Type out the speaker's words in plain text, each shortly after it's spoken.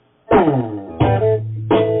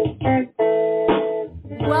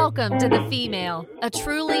Welcome to The Female, a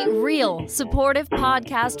truly real, supportive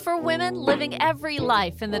podcast for women living every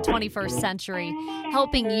life in the 21st century,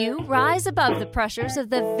 helping you rise above the pressures of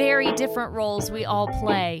the very different roles we all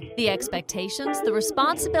play, the expectations, the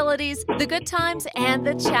responsibilities, the good times, and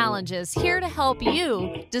the challenges, here to help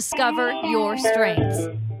you discover your strengths.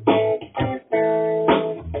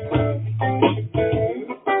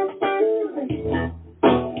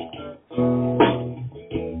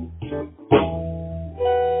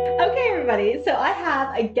 So I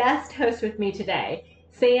have a guest host with me today.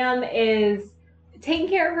 Sam is taking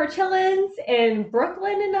care of her chillins in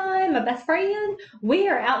Brooklyn, and I, my best friend. We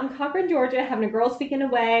are out in Cochran, Georgia, having a girls' weekend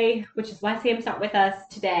away, which is why Sam's not with us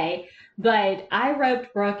today. But I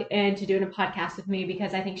roped Brooke into doing a podcast with me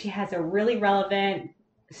because I think she has a really relevant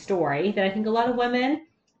story that I think a lot of women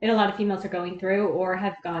and a lot of females are going through or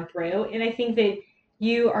have gone through. And I think that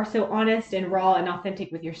you are so honest and raw and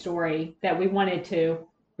authentic with your story that we wanted to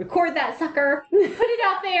record that sucker, put it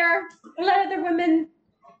out there, and let other women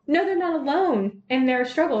know they're not alone in their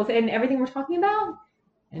struggles and everything we're talking about.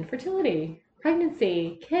 Infertility,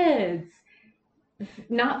 pregnancy, kids,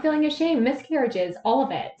 not feeling ashamed, miscarriages, all of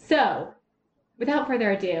it. So, without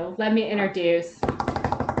further ado, let me introduce,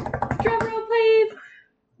 drum roll please,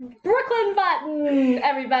 Brooklyn Button,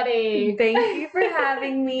 everybody. Thank you for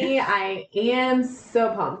having me. I am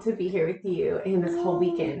so pumped to be here with you, and this whole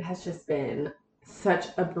weekend has just been such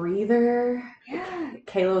a breather. Yeah.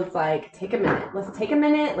 Kayla was like, take a minute. Let's take a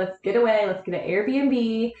minute. Let's get away. Let's get an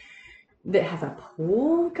Airbnb that has a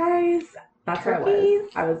pool, guys. That's where I was.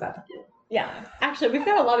 I was at the pool. Yeah. Actually, we've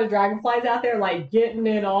got a lot of dragonflies out there, like, getting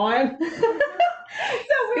it on.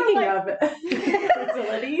 Speaking of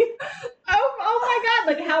fertility. Oh my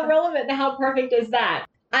God. Like, how relevant and how perfect is that?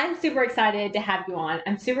 I'm super excited to have you on.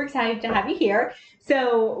 I'm super excited to have you here.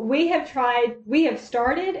 So we have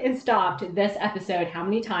started and stopped this episode how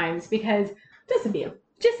many times? Because just a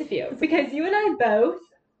few, because you and I both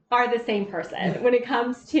are the same person when it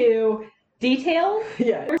comes to details.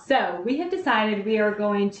 Yeah. So we have decided we are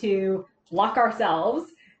going to block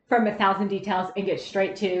ourselves from 1,000 details and get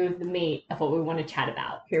straight to the meat of what we want to chat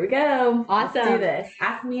about. Here we go. Awesome. Let's do this.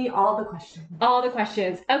 Ask me all the questions. All the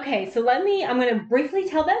questions. Okay, so I'm going to briefly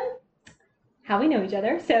tell them how we know each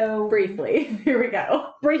other. So briefly, here we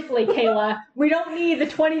go. Briefly, Kayla. We don't need the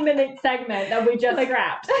 20-minute segment that we just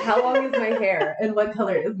scrapped. How long is my hair and what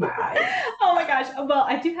color is my eye? Oh my gosh. Well,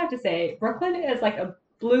 I do have to say, Brooklyn is like a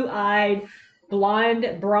blue-eyed,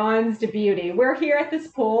 blonde, bronzed beauty. We're here at this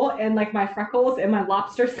pool and like my freckles and my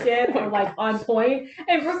lobster skin are like on point.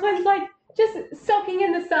 And Brooklyn's like just soaking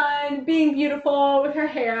in the sun, being beautiful with her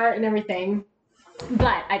hair and everything.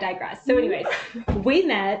 But I digress. So anyways, we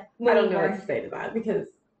met when I don't know what to say to that because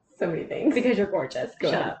so many things. Because you're gorgeous.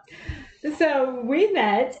 Go Shut ahead. up. So we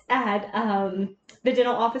met at the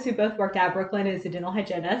dental office we both worked at. Brooklyn is a dental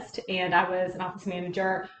hygienist and I was an office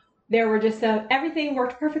manager. There were just everything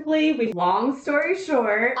worked perfectly. Long story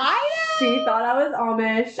short, she thought I was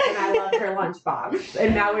Amish and I loved her lunchbox.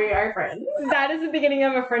 And now we are friends. That is the beginning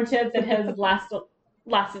of a friendship that has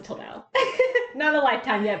lasted till now. Not a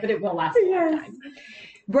lifetime yet, but it will last a lifetime.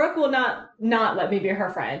 Brooke will not let me be her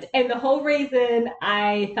friend. And the whole reason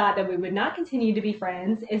I thought that we would not continue to be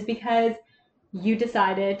friends is because you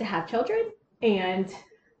decided to have children and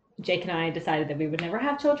Jake and I decided that we would never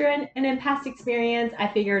have children. And in past experience, I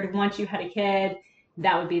figured once you had a kid,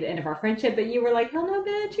 that would be the end of our friendship. But you were like, hell no,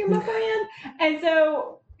 bitch, you're my friend. And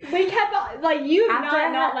so we kept on, like, you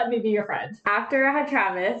have not let me be your friend. After I had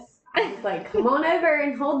Travis, I was like, come on over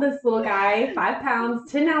and hold this little guy, 5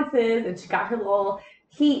 pounds, 10 ounces. And she got her little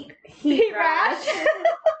heat rash. I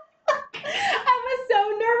was so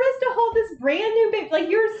nervous to hold this brand new baby. Like,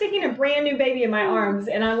 you're sticking a brand new baby in my arms.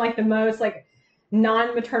 And I'm like the most, like,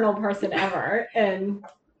 non-maternal person ever, and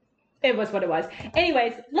it was what it was.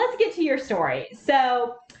 Anyways, let's get to your story.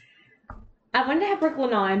 So I wanted to have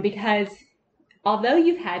Brooklyn on because although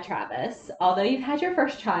you've had Travis, although you've had your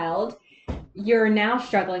first child, you're now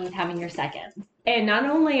struggling with having your second. And not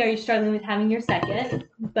only are you struggling with having your second,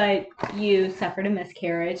 but you suffered a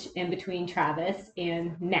miscarriage in between Travis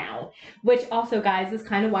and now, which also, guys, is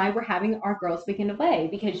kind of why we're having our girls' weekend away,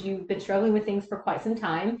 because you've been struggling with things for quite some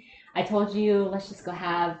time. I told you, let's just go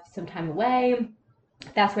have some time away.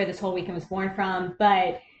 That's where this whole weekend was born from.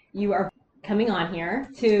 But you are coming on here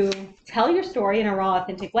to tell your story in a raw,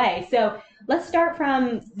 authentic way. So let's start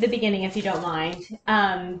from the beginning, if you don't mind.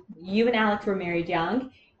 You and Alex were married young.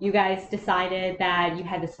 You guys decided that you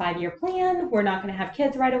had this 5-year plan. We're not going to have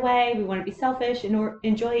kids right away. We want to be selfish and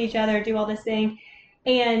enjoy each other, do all this thing.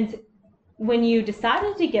 And when you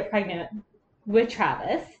decided to get pregnant with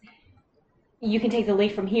Travis, you can take the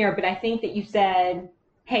lead from here. But I think that you said,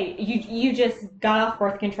 hey, you just got off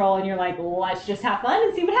birth control and you're like, well, let's just have fun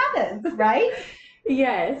and see what happens, right?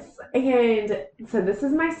 Yes. And so this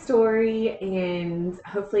is my story, and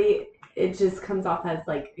hopefully it just comes off as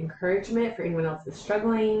like encouragement for anyone else who's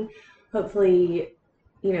struggling. Hopefully,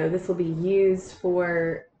 this will be used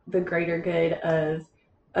for the greater good of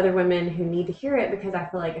other women who need to hear it, because I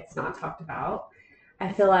feel like it's not talked about.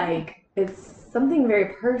 I feel like it's something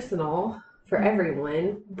very personal for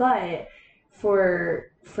everyone, but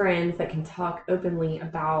for friends that can talk openly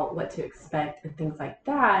about what to expect and things like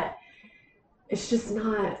that, it's just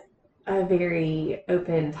not a very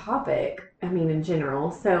open topic, in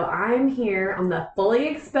general. So I'm here on the Fully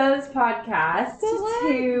Exposed podcast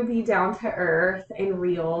to be down to earth and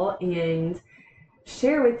real and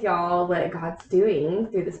share with y'all what God's doing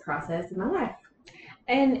through this process in my life.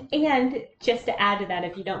 And just to add to that,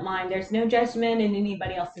 if you don't mind, there's no judgment in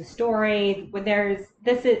anybody else's story.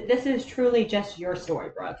 This is truly just your story,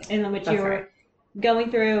 Brooke, and what you're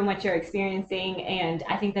going through and what you're experiencing. And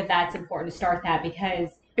I think that that's important to start that, because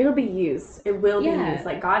it'll be used. It will be used.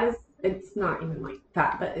 Like God is. It's not even like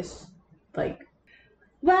that, but it's like.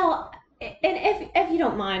 Well, and if you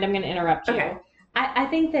don't mind, I'm going to interrupt you. Okay. I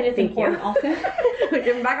think that it's important also.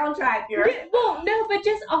 Getting back on track here. Well, no, but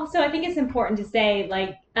just also, I think it's important to say,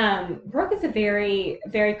 like, Brooke is a very,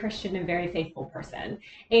 very Christian and very faithful person.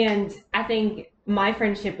 And I think my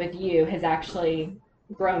friendship with you has actually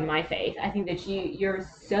grown my faith. I think that you're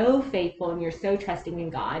so faithful and you're so trusting in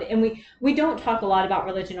God. And we don't talk a lot about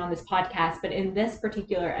religion on this podcast, but in this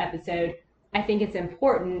particular episode, I think it's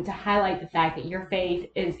important to highlight the fact that your faith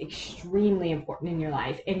is extremely important in your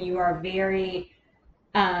life, and you are very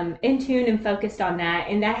in tune and focused on that.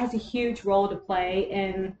 And that has a huge role to play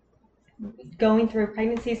in going through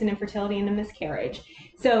pregnancies and infertility and a miscarriage.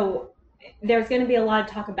 So there's going to be a lot of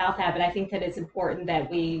talk about that, but I think that it's important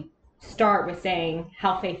that we start with saying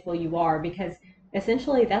how faithful you are, because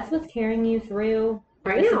essentially that's what's carrying you through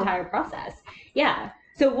this entire process. Yeah.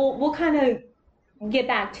 So we'll kind of get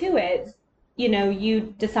back to it.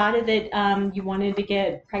 You decided that you wanted to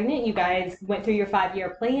get pregnant. You guys went through your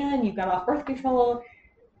 5-year plan. You got off birth control.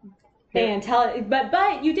 And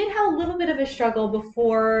but you did have a little bit of a struggle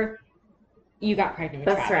before you got pregnant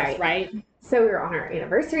with Travis, right? So we were on our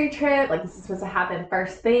anniversary trip. Like, this is supposed to happen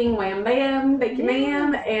first thing, wham bam, thank you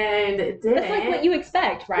ma'am, and it didn't. That's like what you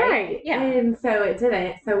expect, right? Right. Yeah. And so it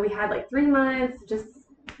didn't. So we had like 3 months just,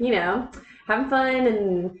 having fun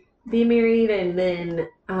and being married, and then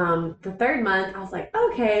the 3rd month I was like,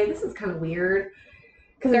 okay, this is kind of weird.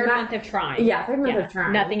 Third month of trying. Yeah, 3rd month of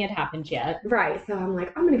trying. Nothing had happened yet. Right. So I'm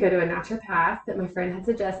like, I'm going to go to a naturopath that my friend had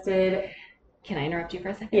suggested. Can I interrupt you for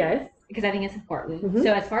a second? Yes. Because I think it's important. Mm-hmm.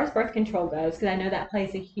 So as far as birth control goes, because I know that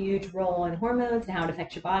plays a huge role in hormones and how it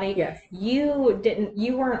affects your body. Yes. You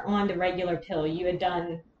weren't on the regular pill. You had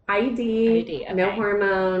done IUD, okay. No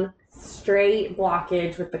hormone, straight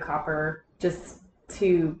blockage with the copper, just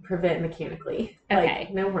to prevent mechanically. Okay.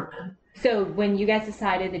 Like, no hormone. So when you guys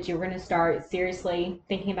decided that you were going to start seriously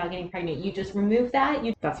thinking about getting pregnant, you just removed that?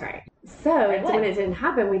 That's right. So when it didn't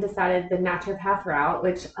happen, we decided the naturopath route,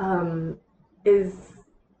 which is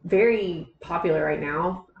very popular right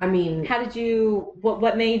now.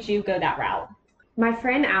 What made you go that route? My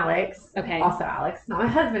friend Alex, also Alex, not my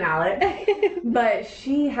husband Alex, but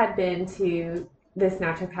she had been to this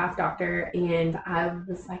naturopath doctor, and I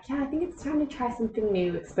was like, yeah, I think it's time to try something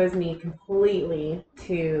new, expose me completely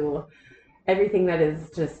to everything that is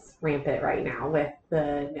just rampant right now, with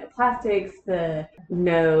the no plastics, the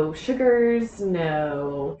no sugars,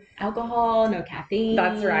 no alcohol, no caffeine.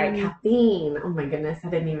 That's right, caffeine. Oh my goodness, I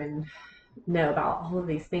didn't even know about all of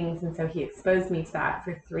these things. And so he exposed me to that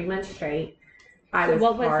for 3 months straight.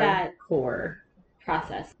 What was that hardcore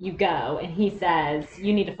process? You go and he says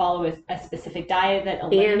you need to follow a specific diet that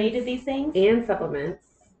eliminated these things, and supplements,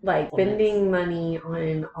 like spending money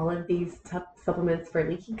on all of these supplements for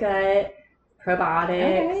leaky gut,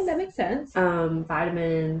 probiotics. Okay, that makes sense.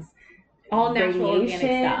 Vitamins, all natural organic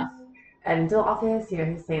stuff. And dental office,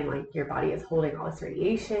 he's saying like your body is holding all this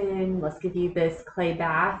radiation. Let's give you this clay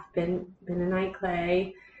bath, bentonite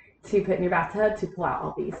clay, to put in your bathtub to pull out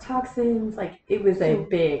all these toxins. Like, it was a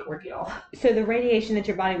big ordeal. So the radiation that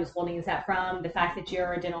your body was holding, is that from the fact that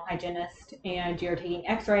you're a dental hygienist and you're taking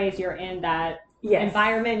x-rays, you're in that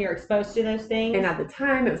environment, you're exposed to those things? And at the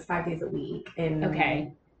time, it was 5 days a week and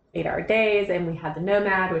 8-hour days. And we had the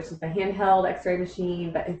Nomad, which is the handheld x-ray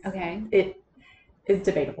machine. But it is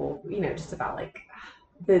debatable, just about like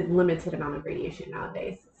the limited amount of radiation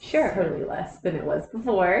nowadays. Sure. Totally less than it was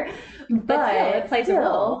before. But still, it plays a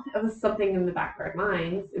role. It was something in the back of our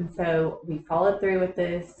minds. And so we followed through with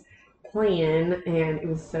this plan, and it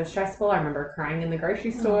was so stressful. I remember crying in the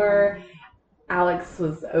grocery store. Alex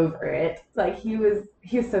was over it. Like he was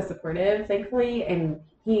so supportive, thankfully, and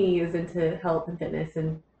he is into health and fitness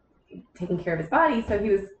and taking care of his body, so he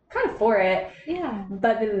was kind of for it. Yeah.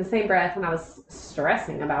 But then in the same breath, when I was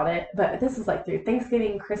stressing about it, but this was like through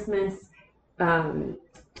Thanksgiving, Christmas, Valentine's,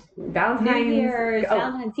 New Year's,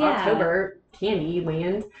 Valentine's, yeah. October,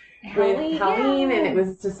 Candyland, with Halloween, and it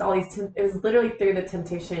was just all these. It was literally through the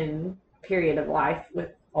temptation period of life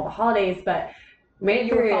with all the holidays, but made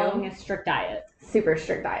you were following a strict diet, super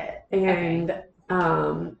strict diet, and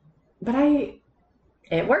but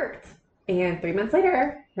it worked. And 3 months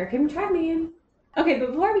later, here came Travman. Okay,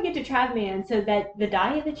 but before we get to Travman, so that the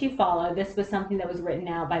diet that you follow, this was something that was written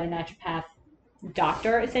out by the naturopath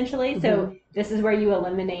doctor, essentially. Mm-hmm. So this is where you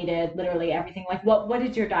eliminated literally everything. Like, what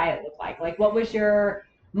did your diet look like? Like, what was your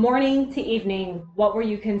morning to evening? What were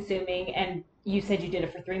you consuming? And you said you did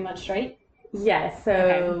it for 3 months straight? Yes.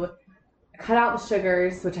 So cut out the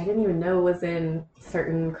sugars, which I didn't even know was in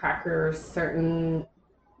certain crackers, certain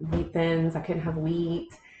wheat thins. I couldn't have wheat.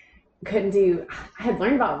 I had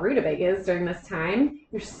learned about rutabagas during this time.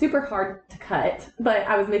 They're super hard to cut, but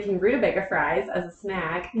I was making rutabaga fries as a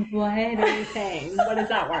snack. What are you saying? What is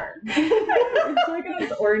that word? It's like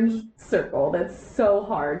this orange circle that's so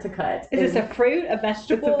hard to cut. Is this a fruit, a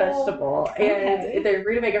vegetable? It's a vegetable. Okay. And they're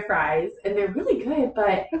rutabaga fries, and they're really good,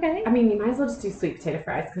 but I mean, you might as well just do sweet potato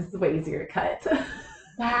fries because it's way easier to cut.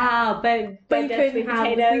 Wow, but you couldn't have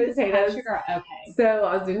potatoes, sweet potatoes. Sugar. Okay. So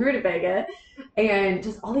I was doing rutabaga, and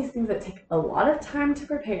just all these things that take a lot of time to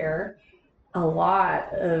prepare, a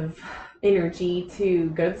lot of energy to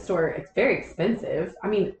go to the store. It's very expensive. I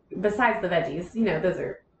mean, besides the veggies, those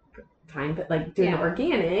are fine, but like doing the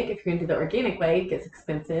organic, if you're gonna do the organic way, it gets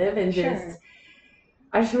expensive, and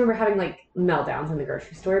I just remember having like meltdowns in the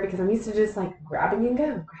grocery store because I'm used to just like grab and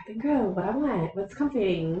go, what I want, what's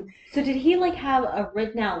comforting. So did he like have a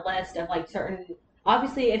written out list of like certain,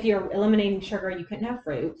 obviously if you're eliminating sugar, you couldn't have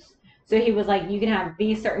fruits. So he was like, you can have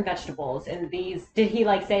these certain vegetables and these, did he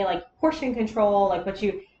like say like portion control, like what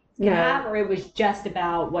you can have, or it was just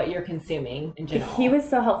about what you're consuming in general? He was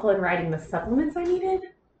so helpful in writing the supplements I needed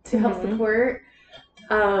to help support,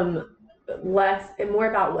 less and more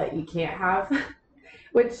about what you can't have.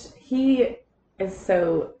 Which he is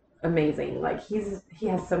so amazing. Like he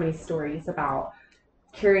has so many stories about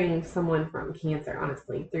curing someone from cancer,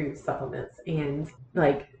 honestly, through supplements and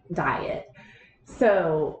like diet.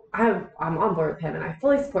 So I'm on board with him and I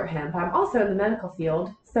fully support him, but I'm also in the medical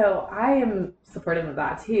field. So I am supportive of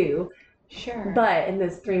that too. Sure. But in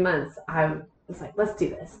those 3 months, I was like, let's do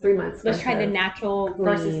this. 3 months. Let's try the natural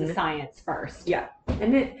versus the science first. Yeah.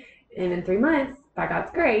 And in 3 months, by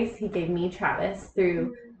God's grace, he gave me Travis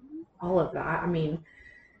through all of that. I mean,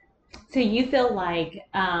 so you feel like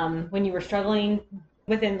when you were struggling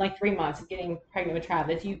within like 3 months of getting pregnant with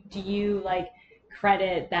Travis, do you like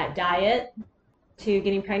credit that diet to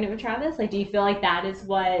getting pregnant with Travis? Like, do you feel like that is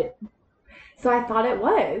what? So I thought it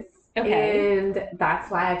was. Okay. And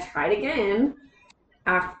that's why I tried again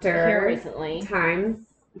after here recently times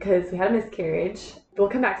because we had a miscarriage. We'll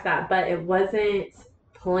come back to that, but it wasn't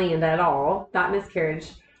planned at all. That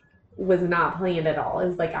miscarriage was not planned at all. It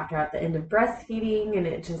was like at the end of breastfeeding and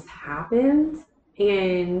it just happened.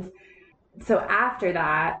 And so after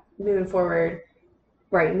that, moving forward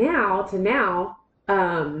right now to now,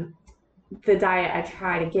 the diet I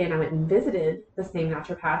tried again, I went and visited the same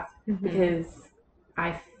naturopath because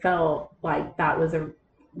I felt like that was a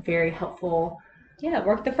very helpful it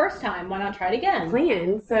worked the first time. Why not try it again?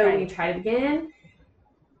 Plan. So we tried it again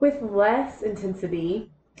with less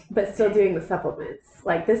intensity, but still doing the supplements.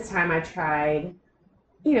 Like this time I tried,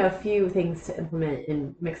 a few things to implement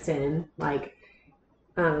and mixed in, like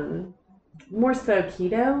more so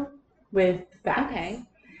keto with fats. Okay.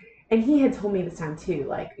 And he had told me this time too,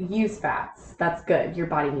 like use fats. That's good. Your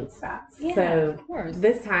body needs fats. Yeah, so of course.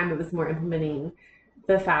 This time it was more implementing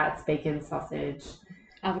the fats, bacon, sausage,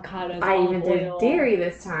 avocados. I even did dairy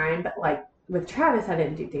this time, but like with Travis, I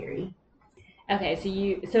didn't do dairy. Okay,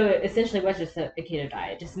 so essentially it was just a keto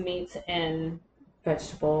diet, just meats and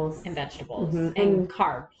vegetables and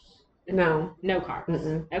carbs. No carbs.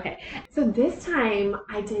 Mm-mm. Okay. So this time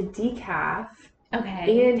I did decaf.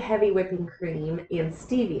 Okay. And heavy whipping cream and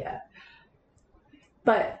stevia.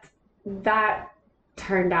 But that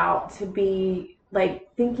turned out to be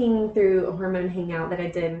like thinking through a hormone hangout that I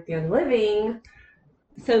did with Young Living.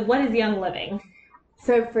 So what is Young Living?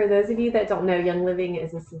 So for those of you that don't know, Young Living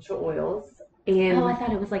is essential oils. And I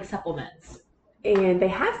thought it was like supplements. And they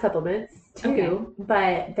have supplements too,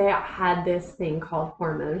 but they had this thing called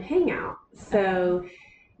hormone hangout. So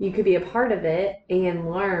you could be a part of it and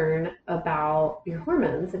learn about your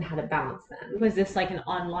hormones and how to balance them. Was this like an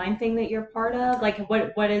online thing that you're part of? Like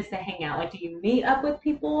what is the hangout? Like do you meet up with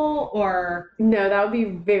people or? No, that would be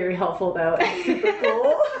very helpful though. It's super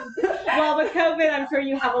cool. Well, with COVID, I'm sure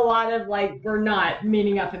you have a lot of like, we're not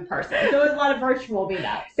meeting up in person. So it was a lot of virtual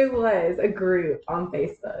meetups. It was a group on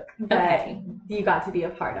Facebook that you got to be a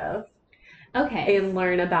part of. Okay. And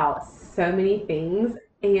learn about so many things.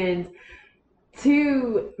 And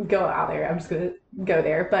to go out there, I'm just going to go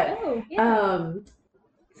there. But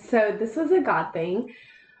so this was a God thing.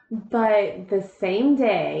 But the same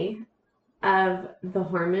day of the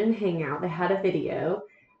hormone hangout, they had a video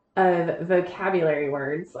of vocabulary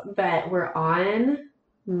words that were on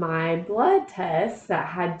my blood test that I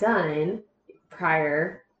had done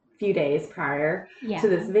few days prior to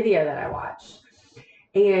this video that I watched.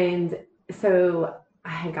 And so I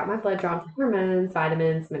had got my blood drawn for hormones,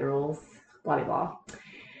 vitamins, minerals, blah, blah, blah.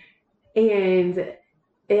 And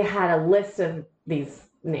it had a list of these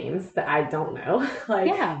names that I don't know. Like,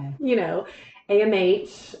 you know,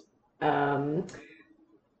 AMH,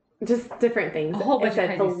 just different things. A whole bunch of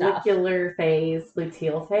crazy follicular phase,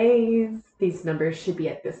 luteal phase. These numbers should be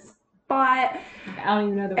at this spot. I don't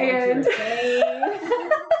even know the words you're saying.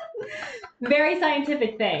 Very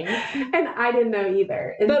scientific thing. And I didn't know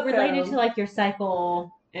either. And but related to like your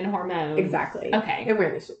cycle and hormones. Exactly. Okay. And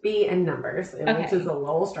where they should be and numbers, which is a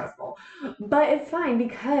little stressful. But it's fine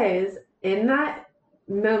because in that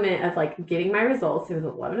moment of like getting my results, it was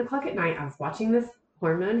 11 o'clock at night. I was watching this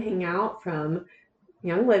hormone hangout from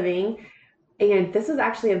Young Living. And this was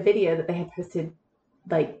actually a video that they had posted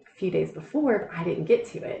like a few days before, but I didn't get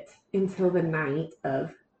to it until the night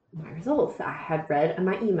of my results that I had read in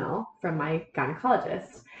my email from my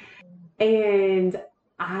gynecologist. And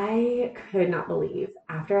I could not believe,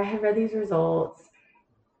 after I had read these results,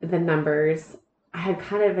 the numbers, I had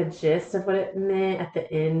kind of a gist of what it meant. At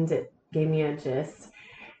the end, it gave me a gist.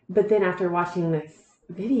 But then after watching this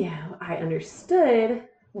video, I understood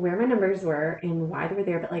where my numbers were and why they were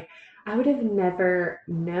there. But like, I would have never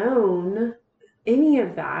known any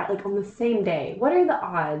of that, like on the same day. What are the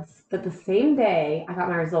odds that the same day I got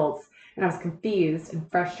my results and I was confused and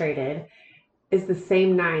frustrated is the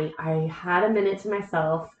same night I had a minute to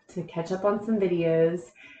myself to catch up on some videos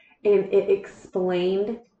and it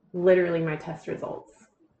explained literally my test results.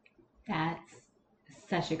 That's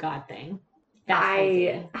such a God thing.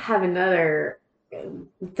 I have another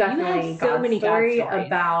definitely God story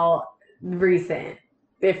about recent,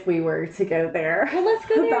 if we were to go there. Well, let's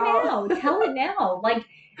go there now. Tell it now. Like,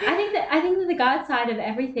 I think that the God side of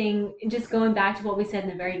everything, just going back to what we said in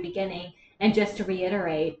the very beginning, and just to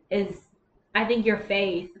reiterate, is I think your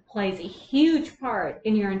faith plays a huge part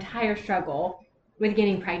in your entire struggle with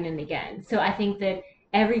getting pregnant again. So I think that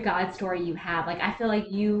every God story you have, like, I feel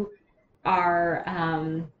like you are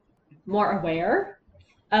more aware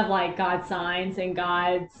of like God's signs and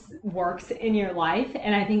God's works in your life.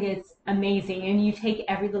 And I think it's amazing. And you take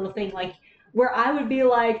every little thing, like where I would be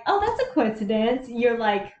like, oh, that's a coincidence. You're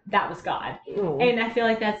like, that was God. And I feel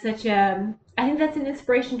like that's I think that's an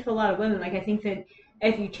inspiration to a lot of women. Like, I think that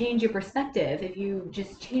if you change your perspective, if you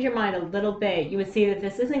just change your mind a little bit, you would see that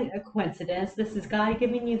this isn't a coincidence. This is God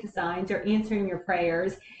giving you the signs or answering your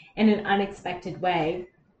prayers in an unexpected way,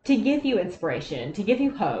 to give you inspiration, to give you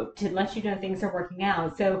hope, to let you know things are working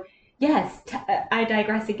out. So yes, I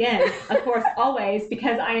digress again, of course, always,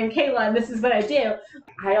 because I am Khala and this is what I do.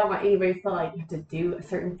 I don't want anybody to feel like you have to do a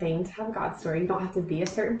certain thing to have a God story. You don't have to be a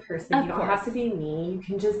certain person. You don't have to be me. You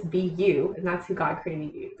can just be you. And that's who God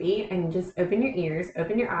created you to be. And just open your ears,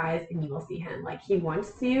 open your eyes, and you will see him. Like, he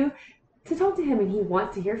wants you to talk to him and he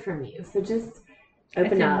wants to hear from you. So just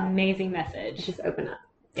open up. It's an amazing message. Just open up.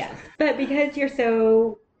 Yes. But because you're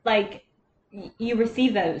so, like, you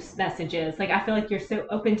receive those messages, like, I feel like you're so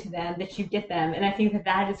open to them that you get them. And I think that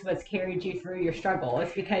that is what's carried you through your struggle.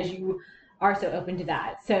 It's because you are so open to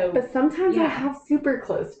that. So, but sometimes I have super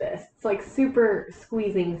closed fists, like super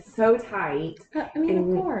squeezing so tight. I mean,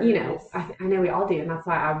 and, of course. You know, I know we all do. And that's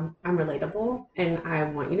why I'm relatable. And I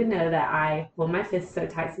want you to know that I hold my fists so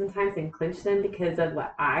tight sometimes and clench them because of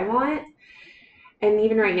what I want. And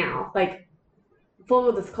even right now, like,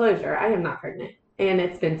 full disclosure, I am not pregnant. And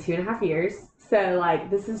it's been 2.5 years. So,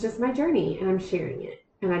 like, this is just my journey, and I'm sharing it.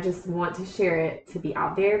 And I just want to share it to be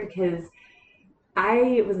out there because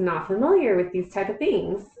I was not familiar with these type of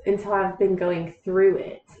things until I've been going through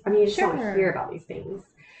it. I mean, you just don't hear about these things.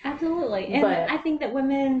 Absolutely. And I think that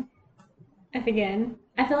women, again,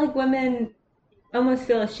 I feel like women almost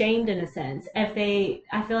feel ashamed in a sense. I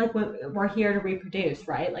feel like we're here to reproduce,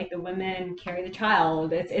 right? Like, the women carry the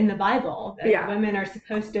child. It's in the Bible that women are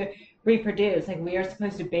supposed to reproduce. Like, we are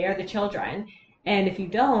supposed to bear the children. And if you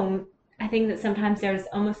don't, I think that sometimes there's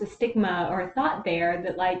almost a stigma or a thought there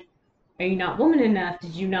that, like, are you not woman enough?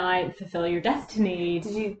 Did you not fulfill your destiny?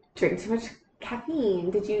 Did you drink too much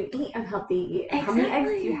caffeine? Did you eat unhealthy? Exactly. How many eggs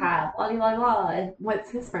do you have? Blah, blah, blah. And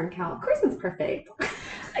what's his sperm count? Of course it's perfect.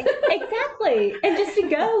 Exactly. And just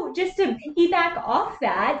to piggyback off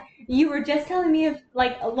that, you were just telling me of,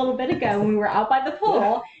 like, a little bit ago when we were out by the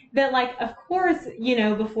pool that, like, of course, you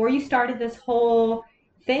know, before you started this whole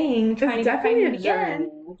thing trying to get pregnant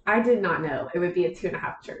again. I did not know it would be a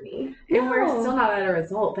 2.5 journey. No. And we're still not at a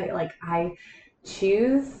result, but like I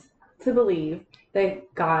choose to believe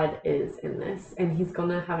that God is in this and he's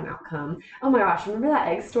gonna have an outcome. Oh my gosh, remember that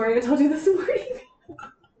egg story I told you this morning?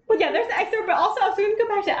 Well, yeah, there's the egg story, but also I was going to go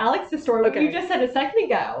back to Alex's story, what you just said a second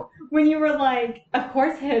ago, when you were like, of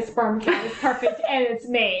course his sperm count is perfect and it's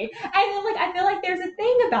me. And then, like, I feel like there's a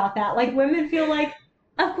thing about that. Like, women feel like,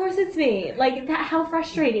 of course it's me. Like, that, how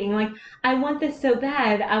frustrating. Like, I want this so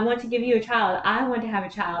bad. I want to give you a child. I want to have a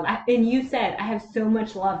child. And you said, I have so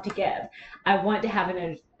much love to give. I want to have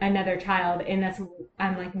another child, and that's what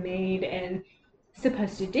I'm, like, made and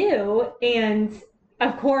supposed to do. And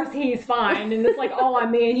of course he's fine, and it's like all on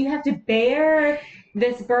me, and you have to bear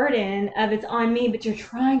this burden of it's on me, but you're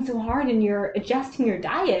trying so hard and you're adjusting your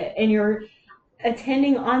diet and you're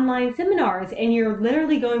attending online seminars and you're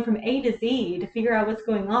literally going from A to Z to figure out what's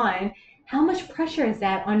going on. How much pressure is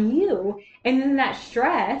that on you? And then that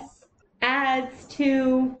stress adds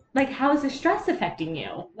to, like, how is the stress affecting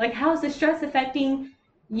you? Like, how is the stress affecting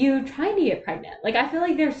you trying to get pregnant? Like, I feel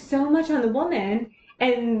like there's so much on the woman.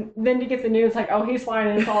 And then to get the news like, oh, he's fine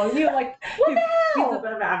and it's all you. Like, what the hell? He's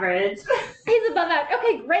above average. He's above average.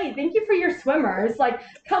 Okay, great. Thank you for your swimmers. Like,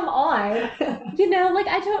 come on. You know, like,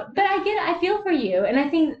 but I get it. I feel for you. And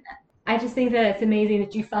I just think that it's amazing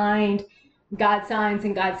that you find God signs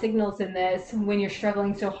and God signals in this when you're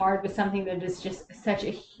struggling so hard with something that is just such a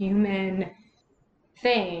human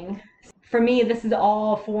thing. For me, this is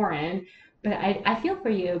all foreign, but I feel for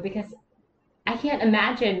you because I can't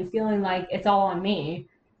imagine feeling like it's all on me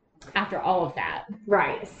after all of that.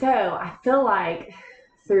 Right. So I feel like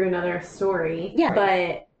through another story,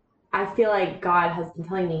 but I feel like God has been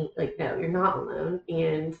telling me, like, no, you're not alone,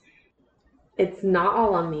 and it's not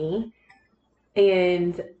all on me,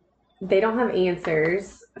 and they don't have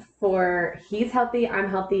answers for he's healthy, I'm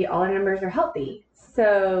healthy, all our numbers are healthy.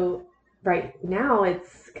 So right now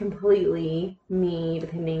it's completely me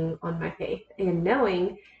depending on my faith and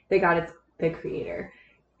knowing that God is the creator,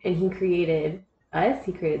 and he created us,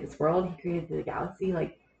 he created this world, he created the galaxy.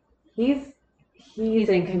 Like, he's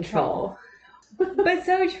in control. But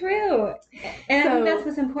so true. And I think that's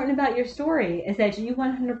what's important about your story, is that you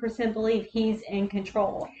 100% believe he's in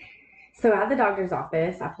control. So at the doctor's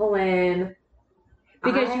office, I pull in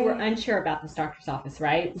because you were unsure about this doctor's office,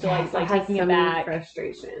 right? So yes, like taking it back,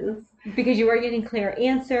 frustrations because you weren't getting clear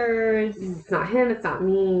answers. It's not him, it's not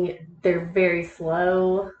me. They're very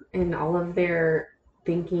slow in all of their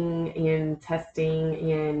thinking and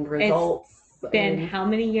testing and results. It's been how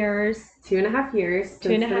many years? 2.5 years.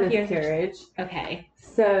 2.5 years. Miscarriage. Okay.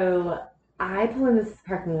 So I pull in this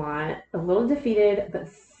parking lot a little defeated, but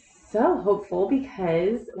so hopeful,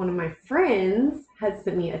 because one of my friends had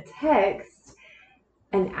sent me a text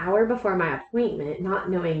an hour before my appointment, not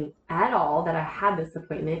knowing at all that I had this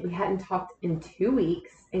appointment. We hadn't talked in 2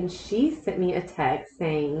 weeks, and she sent me a text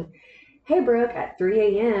saying, hey, Brooke, at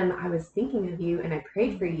 3 a.m., I was thinking of you and I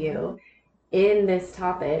prayed for you in this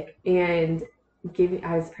topic, and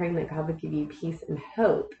I was praying that God would give you peace and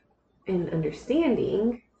hope and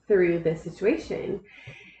understanding through this situation.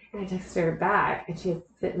 And I texted her back, and she had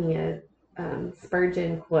sent me a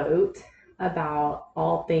Spurgeon quote about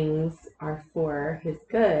all things are for his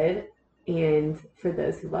good and for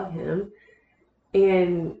those who love him.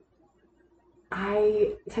 And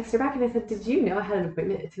I texted her back and I said, did you know I had an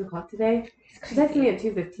appointment at 2 o'clock today? She texted me at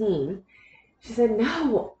 2:15. She said,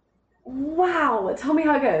 no. Wow. Tell me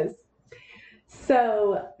how it goes.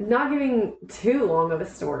 So, not giving too long of a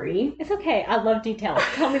story. It's okay. I love details.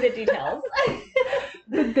 Tell me the details.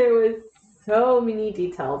 But there was so many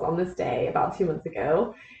details on this day about 2 months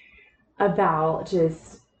ago about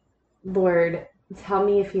just, Lord, tell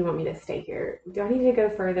me if you want me to stay here. Do I need to go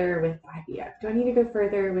further with IVF? Do I need to go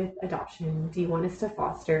further with adoption? Do you want us to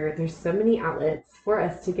foster? There's so many outlets for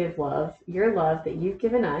us to give love, your love that you've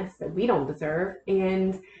given us that we don't deserve.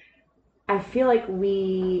 And I feel like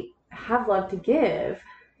we have love to give.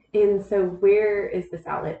 And so where is this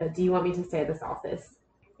outlet? But do you want me to stay at this office?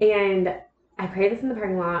 And I pray this in the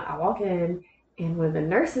parking lot. I walk in, and one of the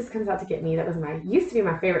nurses comes out to get me. That was used to be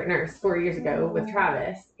my favorite nurse 4 years ago with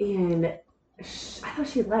Travis. And I thought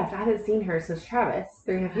she left. I hadn't seen her since Travis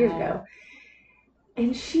 3.5 years ago.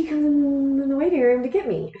 And she comes in the waiting room to get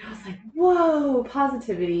me. And I was like, whoa,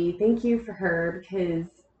 positivity. Thank you for her, because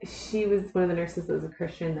she was one of the nurses that was a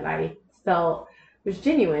Christian that I felt was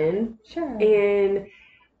genuine. Sure. And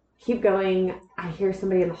keep going. I hear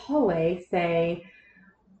somebody in the hallway say,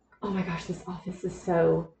 oh my gosh, this office is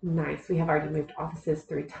so nice. We have already moved offices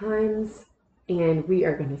 3 times and we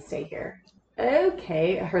are going to stay here.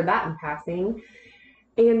 Okay, I heard that in passing.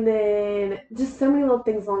 And then just so many little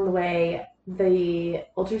things along the way. The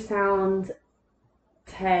ultrasound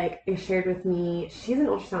tech shared with me, she's an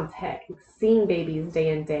ultrasound tech, seeing babies day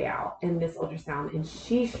in, day out in this ultrasound, and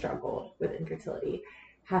she struggled with infertility,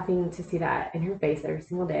 having to see that in her face every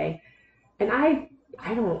single day. And I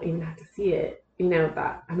don't even have to see it,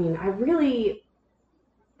 that, I mean, I'm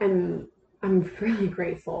really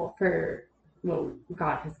grateful for what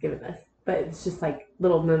God has given us, but it's just like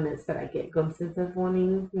little moments that I get glimpses of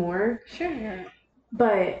wanting more. Sure.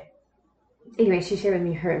 But anyway, she shared with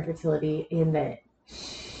me her infertility and that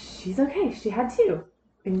she's okay. She had 2.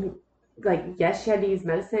 And yes, she had to use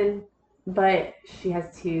medicine, but she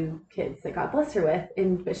has 2 kids that God blessed her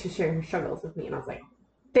with. But she was sharing her struggles with me. And I was like,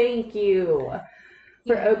 thank you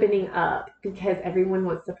for opening up, because everyone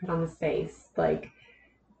wants to put on this face. Like,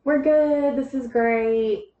 we're good. This is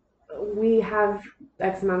great. We have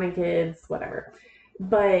X amount of kids, whatever.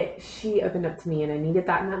 But she opened up to me, and I needed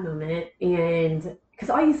that in that moment. And because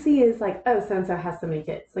all you see is like, oh, so-and-so has so many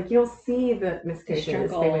kids. Like, you don't see the miscarriages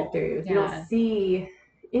they went through. You don't see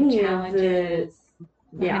any challenges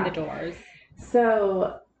behind the the doors.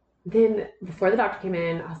 So then before the doctor came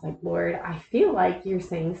in, I was like, Lord, I feel like you're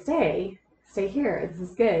saying stay here. This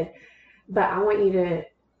is good. But I want you to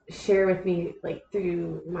share with me, like,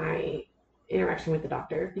 through my interaction with the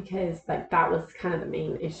doctor, because like that was kind of the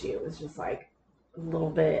main issue. It was just like a little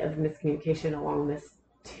bit of miscommunication along this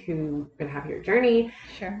 2.5 year journey.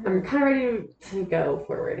 Sure. I'm kind of ready to go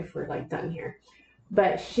forward if we're like done here.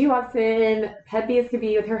 But she walks in, peppy as could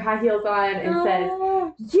be, with her high heels on, and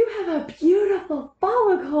says, you have a beautiful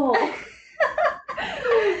follicle.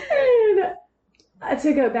 And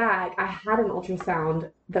to go back, I had an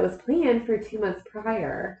ultrasound that was planned for 2 months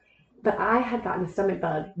prior, but I had gotten a stomach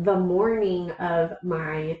bug the morning of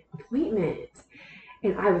my appointment.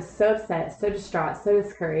 And I was so upset, so distraught, so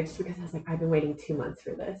discouraged, because I was like, I've been waiting 2 months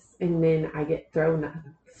for this. And then I get thrown a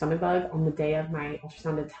stomach bug on the day of my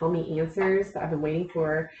ultrasound to tell me answers that I've been waiting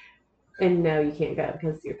for. And no, you can't go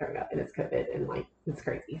because you're throwing up and it's COVID and like, it's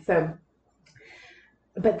crazy. So,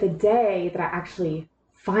 but the day that I actually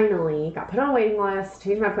finally got put on a waiting list,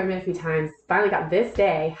 changed my appointment a few times, finally got this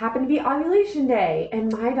day, happened to be ovulation day.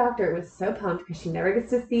 And my doctor was so pumped because she never gets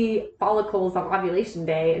to see follicles on ovulation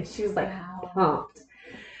day. And she was like, pumped.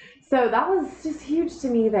 So that was just huge to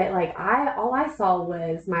me, that like all I saw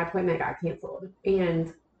was my appointment got canceled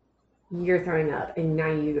and you're throwing up and now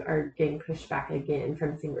you are getting pushed back again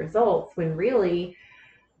from seeing results, when really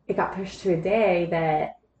it got pushed to a day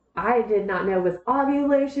that I did not know was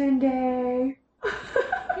ovulation day.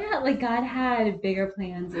 Yeah, like God had bigger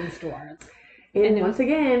plans in store. And once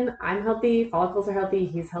again, I'm healthy, follicles are healthy,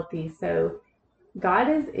 he's healthy. So God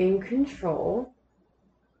is in control.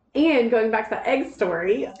 And going back to the egg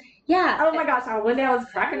story. Yeah. Oh my gosh, one day I was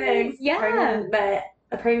cracking eggs. Yeah.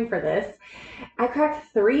 Praying for this. I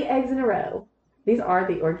cracked 3 eggs in a row. These are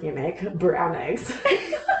the organic brown eggs.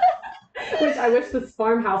 Which I wish this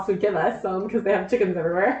farmhouse would give us some, because they have chickens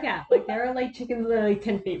everywhere. Yeah, like there are like chickens that are like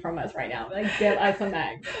 10 feet from us right now. Like, give us some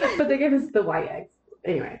eggs. But they gave us the white eggs.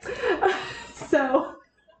 Anyway. So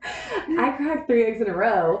I cracked 3 eggs in a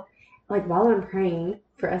row, like while I'm praying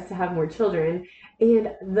for us to have more children.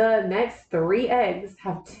 And the next 3 eggs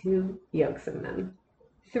have 2 yolks in them.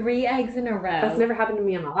 3 eggs in a row. That's never happened to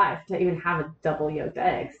me in my life, to even have a double yolked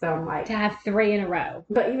egg. So I'm like, to have 3 in a row.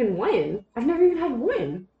 But even 1, I've never even had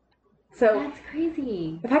 1. So that's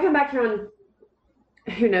crazy. If I come back here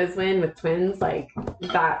on who knows when with twins, like,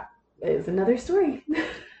 that is another story.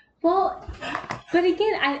 Well, but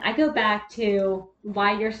again, I go back to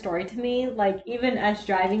why your story to me, like even us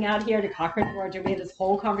driving out here to Cochrane, Georgia, we had this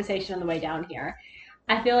whole conversation on the way down here.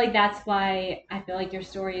 I feel like that's why I feel like your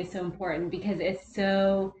story is so important, because it's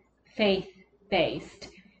so faith-based.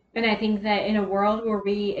 And I think that in a world where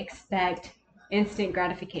we expect instant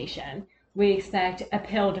gratification, we expect a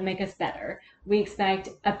pill to make us better, we expect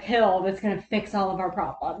a pill that's going to fix all of our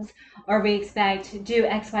problems, or we expect do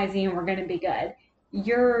X, Y, Z and we're going to be good.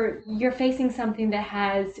 You're facing something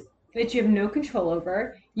that you have no control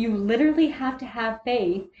over. You literally have to have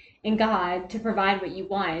faith in God to provide what you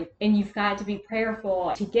want, and you've got to be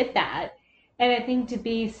prayerful to get that. And I think to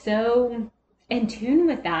be so in tune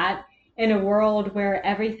with that in a world where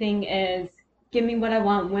everything is give me what I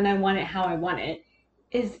want, when I want it, how I want it,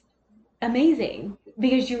 is amazing,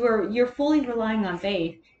 because you're fully relying on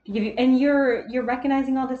faith to give you, and you're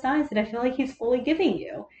recognizing all the signs that I feel like he's fully giving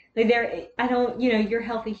you. Like you're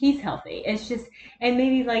healthy, he's healthy. It's just, and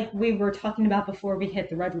maybe like we were talking about before we hit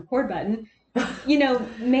the red record button,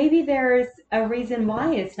 maybe there's a reason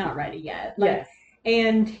why it's not ready yet. Yes.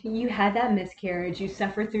 And you had that miscarriage, you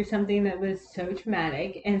suffered through something that was so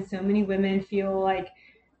traumatic, and so many women feel like,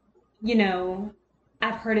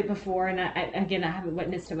 I've heard it before, and I haven't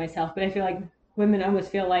witnessed it myself, but I feel like women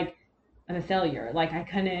almost feel like I'm a failure. Like I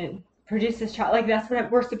couldn't produce this child. Like that's what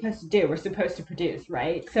we're supposed to do. We're supposed to produce,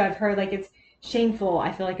 right? So I've heard like it's shameful.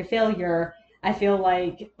 I feel like a failure. I feel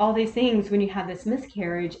like all these things when you have this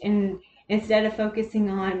miscarriage, and instead of focusing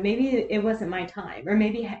on maybe it wasn't my time, or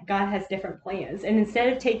maybe God has different plans, and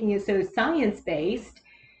instead of taking it so science-based,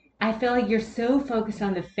 I feel like you're so focused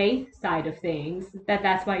on the faith side of things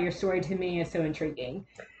that's why your story to me is so intriguing.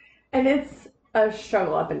 And it's a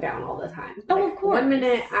struggle up and down all the time. Oh, of course. 1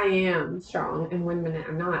 minute I am strong and 1 minute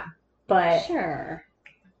I'm not. But sure.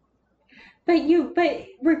 But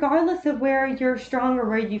regardless of where you're strong or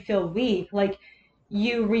where you feel weak, like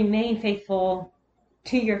you remain faithful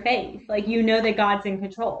to your faith. Like that God's in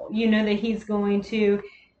control. That he's going to,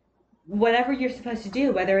 whatever you're supposed to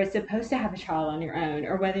do, whether it's supposed to have a child on your own,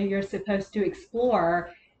 or whether you're supposed to explore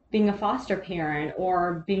being a foster parent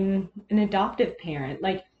or being an adoptive parent,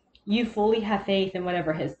 like you fully have faith in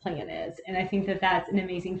whatever his plan is. And I think that that's an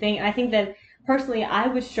amazing thing. And I think that personally I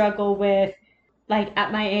would struggle with, like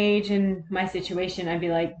at my age and my situation, I'd be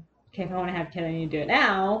like, okay, if I want to have a kid, I need to do it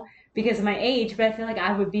now because of my age. But I feel like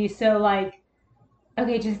I would be so like,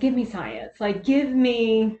 okay, just give me science. Like tell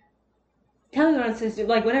me what I'm supposed to do.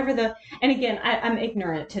 Like whatever and again, I'm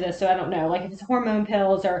ignorant to this, so I don't know. Like if it's hormone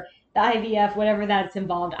pills or the IVF, whatever that's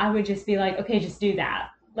involved, I would just be like, okay, just do that.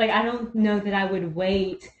 Like I don't know that I would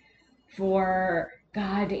wait for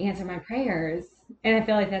God to answer my prayers. And I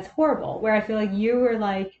feel like that's horrible, where I feel like you were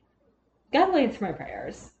like, God will answer my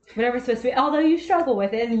prayers. Whatever's supposed to be. Although you struggle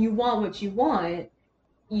with it and you want what you want,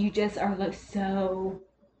 you just are like so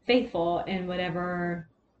faithful in whatever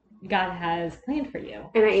God has planned for you.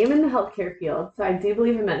 And I am in the healthcare field, so I do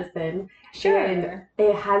believe in medicine. Sure. And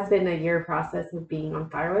it has been a year process of being on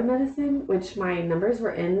thyroid medicine, which my numbers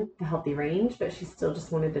were in the healthy range, but she still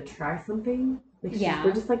just wanted to try something. Like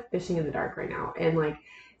we're just like fishing in the dark right now. And like,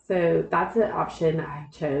 so that's an option that I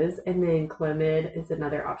chose. And then Clomid is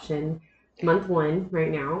another option. Month 1 right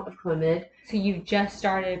now of Clomid. So you just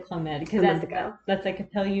started Clomid, because that's like a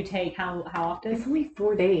pill you take how often? It's only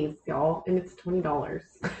 4 days, y'all, and it's $20.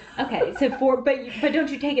 Okay, so but don't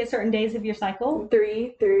you take it certain days of your cycle?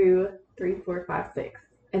 3 through 3, 4, 5, 6.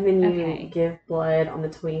 And then you give blood on the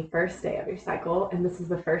 21st day of your cycle. And this is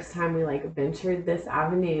the first time we like ventured this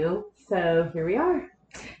avenue. So here we are.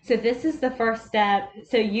 So this is the first step.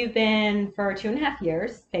 So you've been for 2.5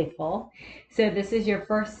 years faithful. So this is your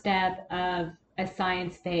first step of a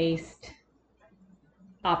science-based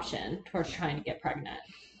option towards trying to get pregnant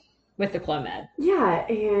with the Clomid. Yeah,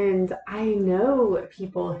 and I know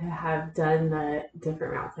people who have done the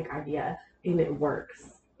different routes like IVF, and it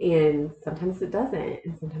works. And sometimes it doesn't,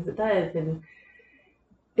 and sometimes it does. And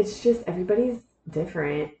it's just everybody's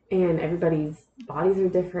different, and everybody's bodies are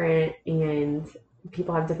different, and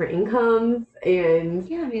people have different incomes, and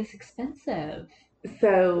yeah, I mean it's expensive.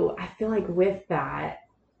 So I feel like with that,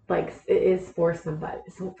 like it is for somebody,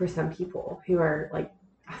 for some people who are like,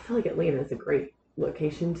 I feel like Atlanta is a great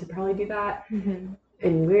location to probably do that. Mm-hmm.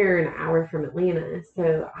 And we're an hour from Atlanta,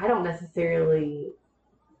 so I don't necessarily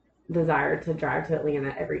desire to drive to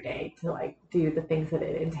Atlanta every day to like do the things that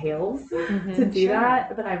it entails to do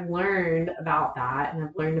that. But I've learned about that, and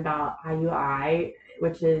I've learned about IUI,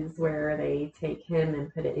 which is where they take him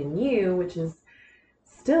and put it in you, which is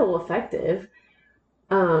still effective.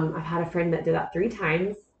 I've had a friend that did that 3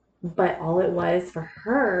 times, but all it was for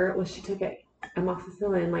her was she took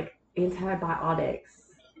amoxicillin, like antibiotics,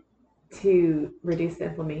 to reduce the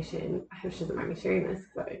inflammation. I hope she doesn't mind me sharing this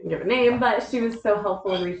because I didn't give a name, but she was so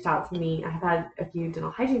helpful and reached out to me. I've had a few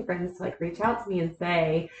dental hygiene friends to like reach out to me and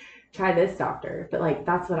say, try this doctor. But like,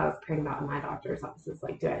 that's what I was praying about in my doctor's offices.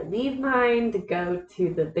 Like, do I leave mine to go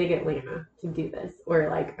to the big Atlanta to do this? Or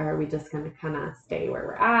like, are we just going to kind of stay where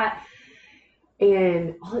we're at?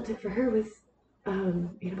 And all it took for her was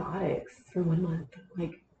antibiotics for 1 month.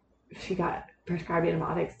 Like, she got prescribed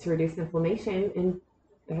antibiotics to reduce inflammation, and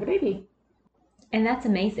they had a baby. And that's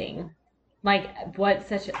amazing. Like, that's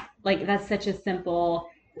such a simple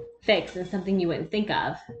fix and something you wouldn't think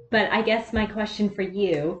of. But I guess my question for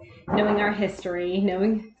you, knowing our history,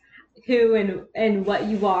 knowing who and what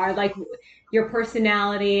you are, like your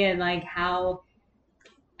personality, and like how,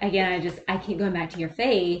 again, I keep going back to your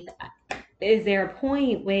faith. Is there a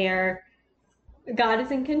point where God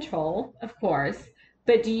is in control, of course,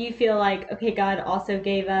 but do you feel like, okay, God also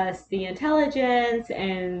gave us the intelligence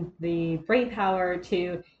and the brain power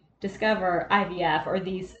to discover IVF or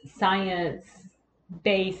these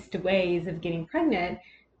science-based ways of getting pregnant?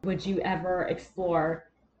 Would you ever explore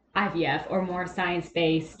IVF or more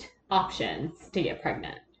science-based options to get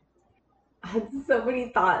pregnant? I had so many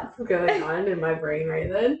thoughts going on in my brain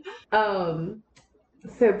right then.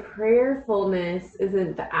 So prayerfulness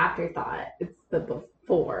isn't the afterthought, it's the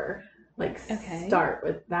before. Like, Okay. Start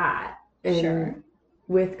with that. And Sure.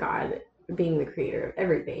 with God being the creator of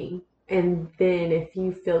everything. And then if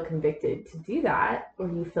you feel convicted to do that, or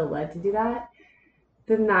you feel led to do that,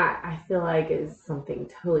 then that, I feel like, is something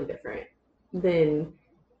totally different. Then,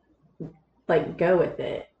 like, go with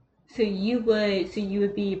it. So you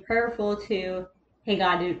would be prayerful to, hey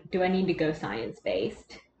God, do I need to go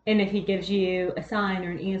science-based? And if he gives you a sign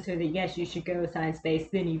or an answer that yes, you should go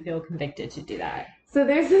science-based, then you feel convicted to do that. So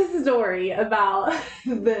there's this story about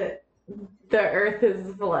the earth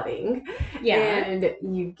is flooding. Yeah. And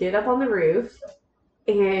you get up on the roof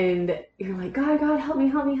and you're like, God, help me,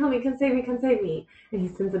 come save me. And he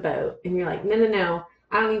sends a boat. And you're like, no,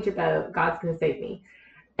 I don't need your boat. God's going to save me.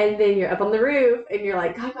 And then you're up on the roof and you're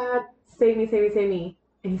like, God, save me.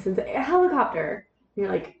 And he sends a helicopter. And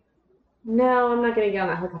you're like, no, I'm not going to get on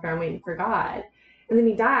that helicopter. I'm waiting for God. And then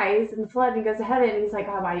he dies in the flood and he goes to heaven and he's like,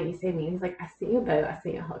 God, why didn't you save me? And he's like, I see a boat. I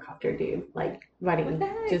see a helicopter, dude. Like, why didn't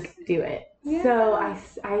you just do it? Yeah. So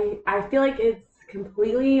I feel like it's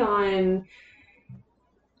completely on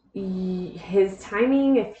his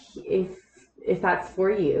timing. If that's for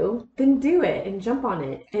you, then do it and jump on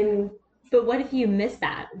it. But what if you miss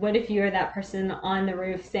that? What if you're that person on the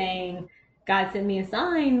roof saying, God sent me a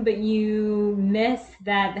sign, but you miss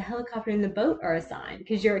that the helicopter and the boat are a sign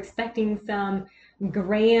because you're expecting some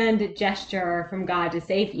grand gesture from God to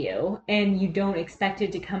save you, and you don't expect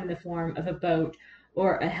it to come in the form of a boat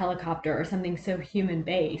or a helicopter or something so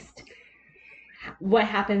human-based. What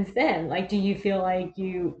happens then? Like, do you feel like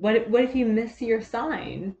what if you miss your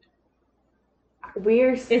sign?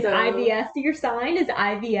 Is IVF your sign? Is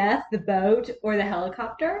IVF the boat or the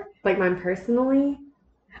helicopter? Like mine personally?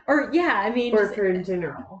 Or yeah, I mean, or for in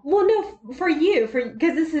general. Well, no, for you,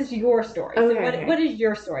 because this is your story. Okay. So what is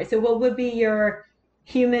your story? So what would be your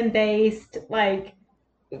human-based, like,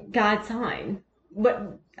 God sign?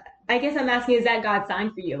 What, I guess I'm asking, is that God's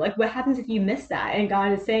sign for you? Like, what happens if you miss that and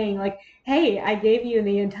God is saying, like, hey, I gave you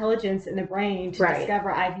the intelligence in the brain to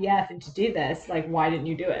discover IVF and to do this. Like, why didn't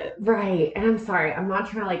you do it? Right. And I'm sorry, I'm not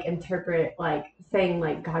trying to, like, interpret, like, saying,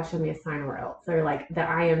 like, God showed me a sign or else, or, like, that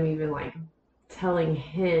I am even, like, telling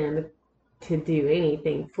him to do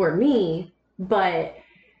anything for me. But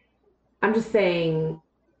I'm just saying,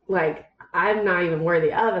 like, I'm not even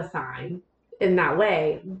worthy of a sign in that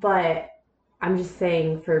way. But I'm just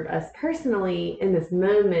saying, for us personally, in this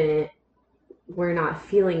moment, we're not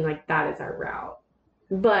feeling like that is our route.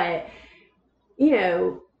 But, you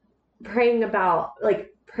know, praying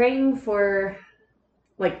for,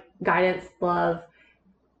 like, guidance, love.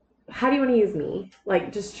 How do you want to use me?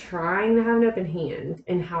 Like, just trying to have an open hand,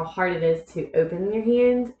 and how hard it is to open your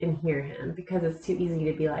hand and hear him, because it's too easy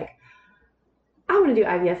to be like, I want to do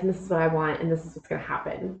IVF and this is what I want and this is what's going to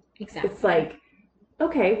happen. Exactly. It's like,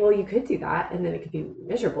 okay, well, you could do that and then it could be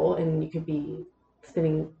miserable and you could be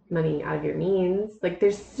spending money out of your means. Like,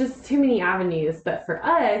 there's just too many avenues. But for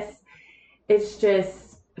us, it's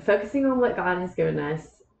just focusing on what God has given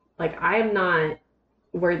us. Like, I am not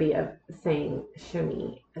worthy of saying, show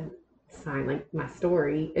me a sign, like my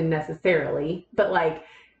story, and necessarily, but like,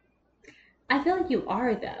 I feel like you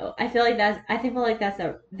are, though. I feel like that's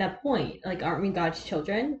the point. Like, aren't we God's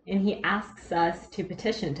children? And he asks us to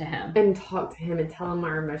petition to him and talk to him and tell him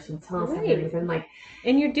our emotions, tell him things, and like,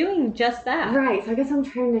 and you're doing just that, right? So I guess I'm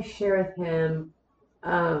trying to share with him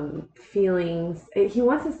feelings. He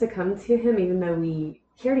wants us to come to him, even though he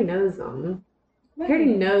already knows them. Right. He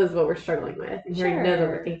already knows what we're struggling with, and he already knows what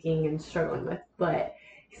we're thinking and struggling with, but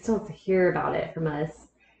he still has to hear about it from us.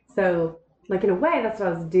 So, like, in a way, that's what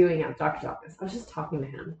I was doing at the doctor's office. I was just talking to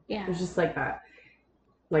him. Yeah. It was just like that.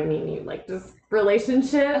 Like me and you, like, just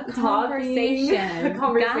relationship, a conversation.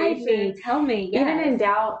 Guide me, tell me, yes. Even in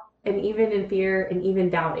doubt, and even in fear, and even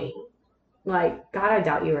doubting. Like, God, I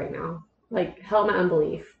doubt you right now. Like, help my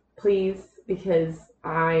unbelief, please, because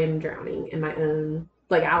I am drowning in my own,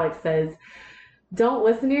 like Alex says, don't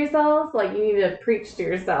listen to yourself. Like, you need to preach to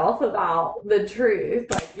yourself about the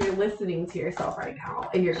truth. Like, you're listening to yourself right now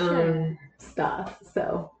and your own stuff.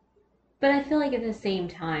 So But I feel like at the same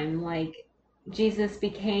time, like Jesus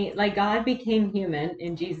became, like God became human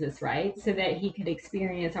in Jesus, right? So that he could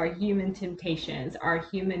experience our human temptations, our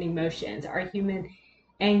human emotions, our human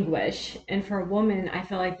anguish. And for a woman, I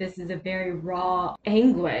feel like this is a very raw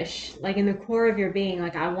anguish, like in the core of your being,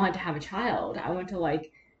 like I want to have a child. I want to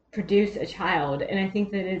like produce a child. And I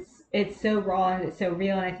think that it's so raw and it's so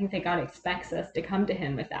real. And I think that God expects us to come to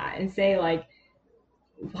him with that and say like,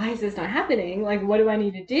 why is this not happening? Like, what do I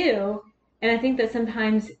need to do? And I think that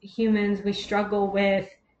sometimes humans, we struggle with,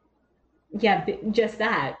 just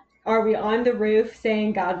that. Are we on the roof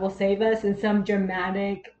saying God will save us in some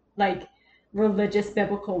dramatic, like, religious,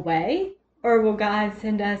 biblical way? Or will God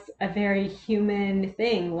send us a very human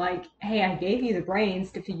thing? Like, hey, I gave you the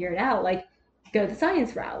brains to figure it out. Like, go the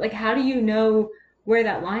science route. Like, how do you know where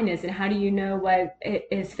that line is? And how do you know what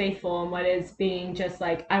is faithful and what is being just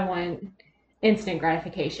like, I want instant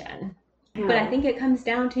gratification? Yeah. But I think it comes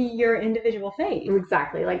down to your individual faith.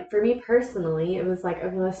 Exactly. Like for me personally, it was like,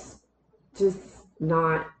 okay, let's just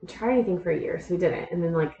not try anything for a year. So we didn't. And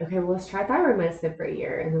then like, okay, well, let's try thyroid medicine for a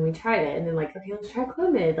year. And then we tried it. And then like, okay, let's try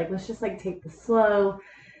Clomid. Like, let's just like take the slow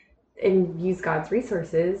and use God's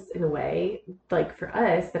resources in a way, like for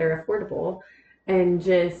us that are affordable, and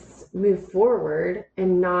just move forward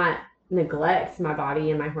and not neglect my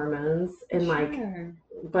body and my hormones and like,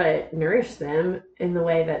 but nourish them in the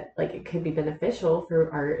way that like it could be beneficial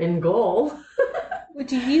for our end goal.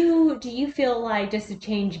 Do you feel like, just to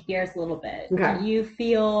change gears a little bit, Okay. do you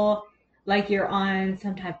feel like you're on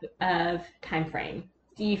some type of time frame?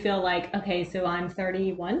 Do you feel like, okay, so I'm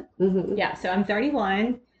 31? Mm-hmm. Yeah, so I'm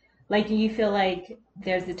 31. Like, do you feel like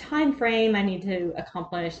there's a time frame, I need to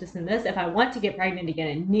accomplish this and this? If I want to get pregnant again,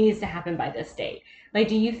 it needs to happen by this date. Like,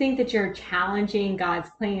 do you think that you're challenging God's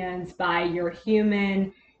plans by your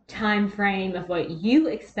human time frame of what you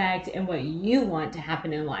expect and what you want to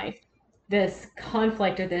happen in life? This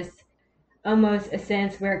conflict, or this almost a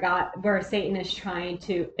sense where Satan is trying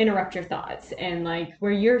to interrupt your thoughts, and like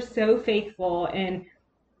where you're so faithful and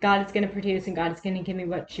God is going to produce and God is going to give me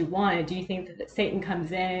what you want. Do you think that Satan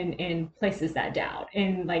comes in and places that doubt?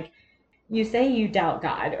 And like you say, you doubt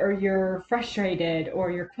God, or you're frustrated,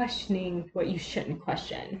 or you're questioning what you shouldn't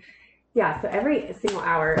question. Yeah, so every single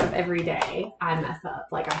hour of every day, I mess up.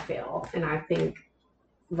 Like I fail, and I think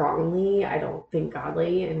wrongly, I don't think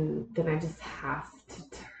godly, and then I just have to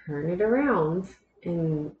turn it around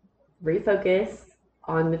and refocus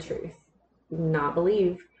on the truth, not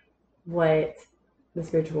believe what the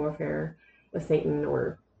spiritual warfare of Satan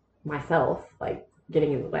or myself like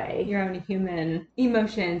getting in the way. Your own human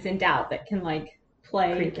emotions and doubt that can like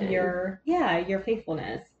plague your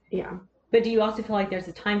faithfulness. Yeah. But do you also feel like there's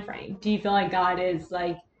a time frame? Do you feel like God is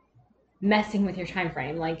like messing with your time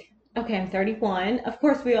frame? Like, okay, I'm 31. Of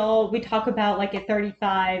course, we talk about like at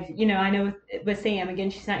 35. You know, I know with Sam, again,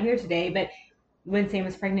 she's not here today, but when Sam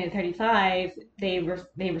was pregnant at 35, they were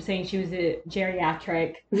saying she was a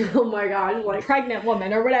geriatric, oh my gosh, like pregnant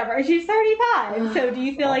woman or whatever. And she's 35. So do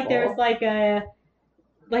you feel like there's like a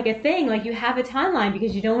thing, like you have a timeline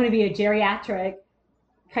because you don't want to be a geriatric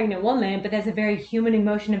pregnant woman, but that's a very human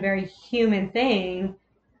emotion, a very human thing.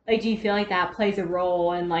 Like, do you feel like that plays a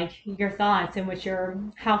role in like your thoughts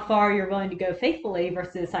and how far you're willing to go faithfully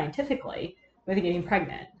versus scientifically with getting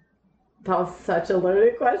pregnant? That was such a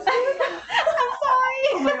loaded question. I'm sorry.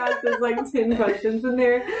 Oh my gosh, there's like 10 questions in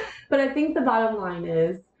there. But I think the bottom line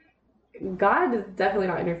is God does definitely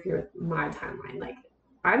not interfere with my timeline. Like,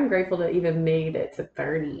 I'm grateful to even made it to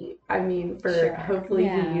 30. I mean, hopefully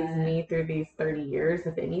he used me through these 30 years,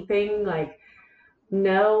 if anything. Like,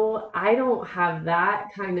 no, I don't have that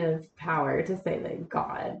kind of power to say that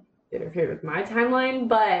God interfered with my timeline,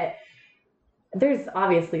 but there's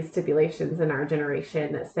obviously stipulations in our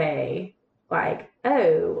generation that say, like,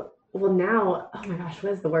 oh, well now, oh my gosh,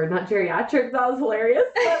 what is the word? Not geriatric, that was hilarious.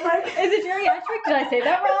 But like, is it geriatric? Did I say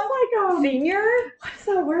that wrong? It's like, senior? What is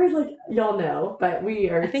that word? Like, y'all know, but we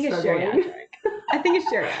are I think struggling. It's geriatric. I think it's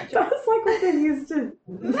geriatric. That's like what they used to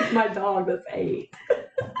my dog that's 8.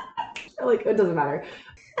 Like, it doesn't matter.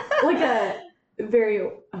 Like a very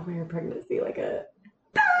aware pregnancy, like I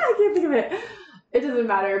can't think of it. It doesn't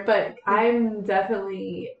matter, but I'm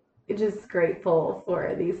definitely just grateful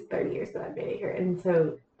for these 30 years that I've made it here. And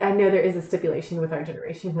so I know there is a stipulation with our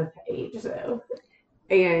generation of age, though,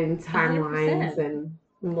 and timelines 100%. And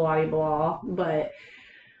blah, blah, but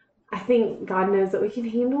I think God knows what we can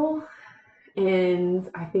handle. And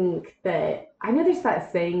I think that, I know there's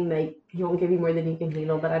that saying that he won't give you more than you can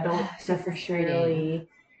handle, but I don't necessarily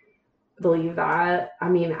believe that. I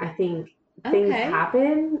mean, I think things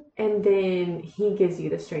happen and then he gives you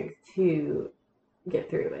the strength to get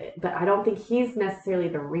through it. But I don't think he's necessarily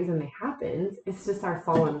the reason they happened. It's just our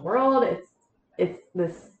fallen world. It's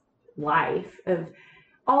this life of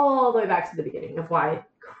all the way back to the beginning of why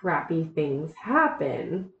crappy things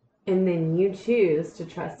happen. And then you choose to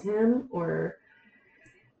trust him or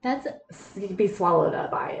be swallowed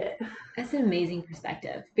up by it. That's an amazing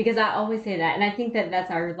perspective, because I always say that, and I think that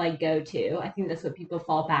that's our like go-to. I think that's what people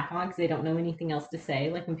fall back on because they don't know anything else to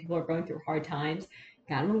say. Like when people are going through hard times,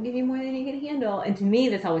 God won't give you more than you can handle. And to me,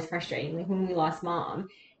 that's always frustrating. Like when we lost mom,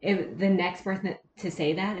 the next person to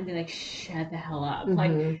say that and be like, shut the hell up. Mm-hmm.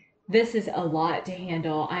 Like, this is a lot to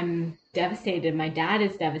handle. I'm devastated. My dad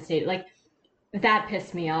is devastated. Like, that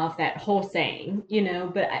pissed me off, that whole saying, you know.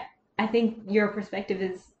 But I think your perspective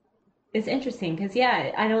is interesting because,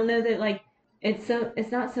 yeah, I don't know that, like, it's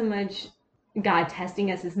not so much God testing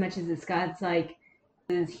us as much as it's God's, like,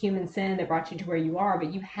 this human sin that brought you to where you are,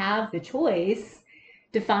 but you have the choice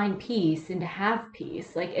to find peace and to have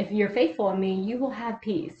peace. Like, if you're faithful in me, you will have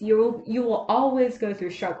peace. You will always go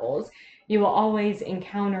through struggles. You will always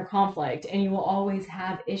encounter conflict, and you will always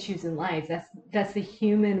have issues in life. That's the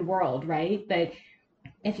human world, right? But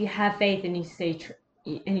if you have faith and you say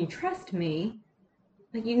and you trust me,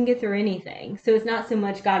 like, you can get through anything. So it's not so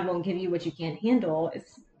much God won't give you what you can't handle.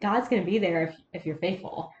 It's God's going to be there if you're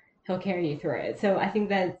faithful. He'll carry you through it. So I think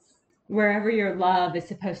that's wherever your love is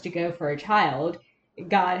supposed to go for a child,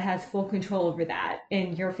 God has full control over that,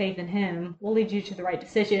 and your faith in him will lead you to the right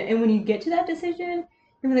decision. And when you get to that decision,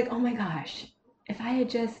 you're like, oh my gosh, if I had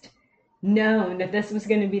just known that this was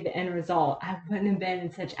going to be the end result, I wouldn't have been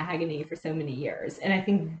in such agony for so many years. And I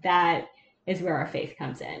think that is where our faith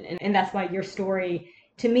comes in. And that's why your story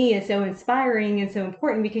to me is so inspiring and so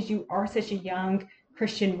important, because you are such a young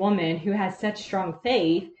Christian woman who has such strong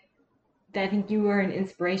faith that I think you are an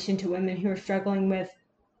inspiration to women who are struggling with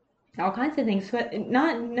all kinds of things,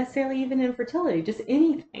 not necessarily even infertility, just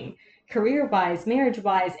anything, career-wise,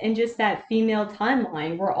 marriage-wise, and just that female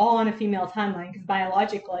timeline. We're all on a female timeline because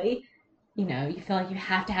biologically, you know, you feel like you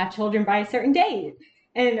have to have children by a certain date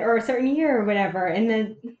or a certain year or whatever. And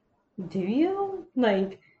then, do you?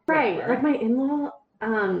 Like, right. whatever. Like my in-law,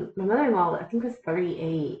 my mother-in-law, I think was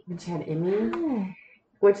 38 when she had Emmy,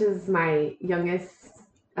 which is my youngest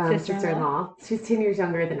sister-in-law. She's 10 years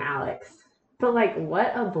younger than Alex. But, like,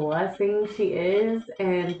 what a blessing she is,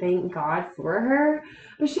 and thank God for her.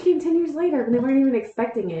 But she came 10 years later when they weren't even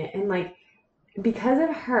expecting it. And, like, because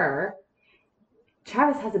of her,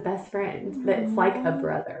 Travis has a best friend that's like a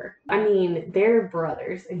brother. I mean, they're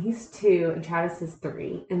brothers, and he's 2, and Travis is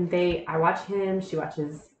 3. And I watch him, she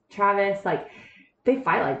watches Travis. Like, they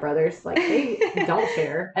fight like brothers. Like, they don't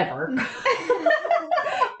share, ever.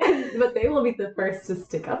 But they will be the first to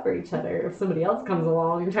stick up for each other if somebody else comes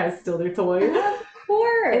along and tries to steal their toys. Of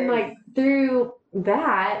course. And, like, through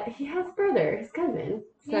that, he has a brother, his cousin.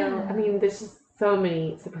 So, yeah. I mean, there's just so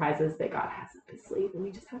many surprises that God has up his sleeve, and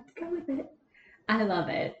we just have to go with it. I love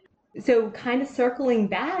it. So, kind of circling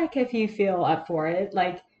back, if you feel up for it,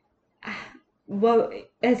 like, well,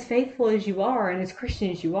 as faithful as you are and as Christian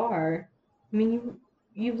as you are, I mean,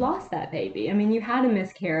 you lost that baby. I mean, you had a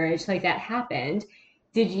miscarriage, like, that happened.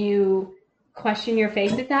 Did you question your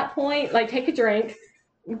faith at that point? Like, take a drink.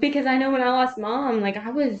 Because I know when I lost mom, like, I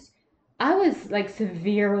was like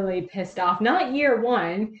severely pissed off. Not year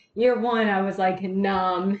one. Year one, I was like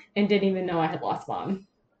numb and didn't even know I had lost mom.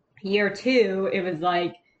 Year 2, it was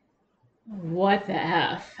like, what the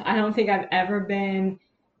F? I don't think I've ever been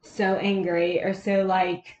so angry or so,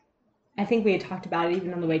 like, I think we had talked about it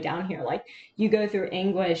even on the way down here. Like, you go through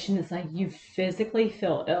anguish and it's like you physically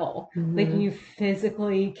feel ill. Mm-hmm. Like, you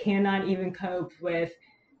physically cannot even cope with,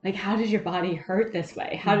 like, how does your body hurt this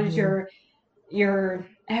way? How does your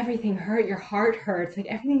everything hurt? Your heart hurts. Like,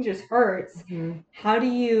 everything just hurts. Mm-hmm. How do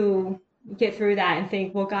you get through that and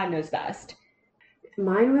think, well, God knows best?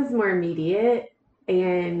 Mine was more immediate,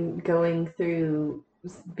 and going through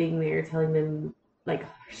being there, telling them, like,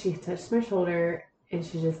 she touched my shoulder and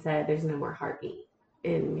she just said, there's no more heartbeat,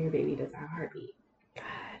 and your baby doesn't have a heartbeat.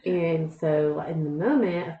 God. And so in the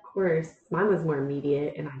moment, of course, mine was more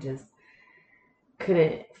immediate, and I just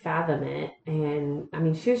couldn't fathom it. And I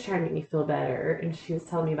mean, she was trying to make me feel better, and she was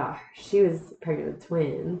telling me about she was pregnant with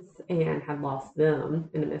twins and had lost them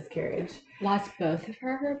in a miscarriage. Lost both of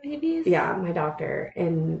her babies? Yeah, my doctor.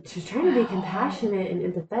 And she was trying to be compassionate and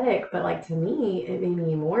empathetic, but, like, to me, it made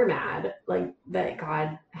me more mad, like, that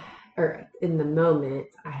God, or in the moment,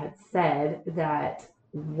 I had said that,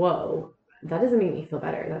 whoa, that doesn't make me feel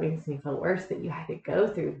better. That makes me feel worse that you had to go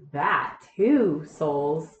through that. 2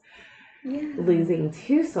 souls. Yeah. Losing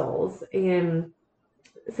 2 souls. And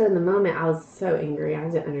so in the moment, I was so angry. I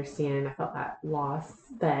didn't understand. I felt that loss,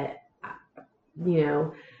 but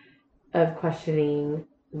of questioning,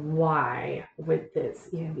 why would this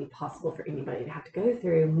even be possible for anybody to have to go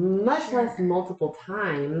through, much less multiple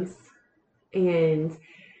times. And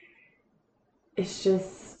it's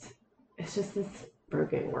just this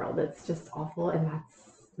broken world. It's just awful. And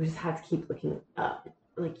we just have to keep looking up.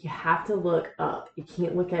 Like, you have to look up. You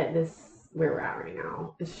can't look at this where we're at right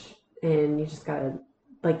now. And you just gotta,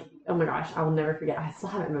 like, oh my gosh, I will never forget. I still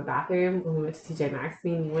have it in my bathroom when we went to TJ Maxx,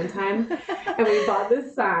 me and you one time. And we bought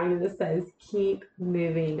this sign and it says, keep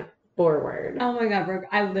moving forward. Oh my God, Brooke,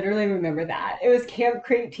 I literally remember that. It was Camp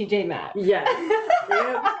Creek TJ Maxx. Yes.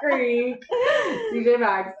 Camp Creek TJ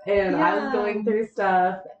Maxx. And I was going through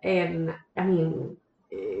stuff. And I mean,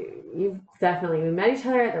 we met each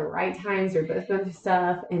other at the right times. We're both going through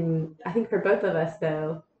stuff. And I think for both of us,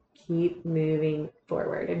 though, keep moving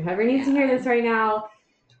forward. And whoever needs to hear this right now,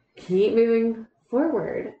 keep moving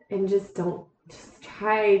forward and just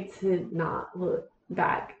try to not look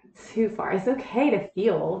back too far. It's okay to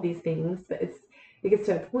feel these things, but it gets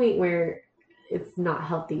to a point where it's not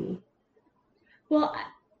healthy. Well,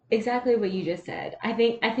 exactly what you just said. I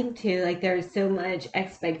think too, like, there's so much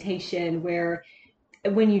expectation where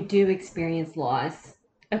when you do experience loss,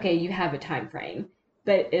 okay, you have a time frame,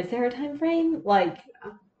 but is there a time frame? Like,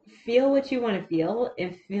 feel what you want to feel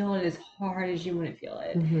and feel it as hard as you want to feel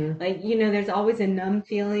it. Mm-hmm. Like, there's always a numb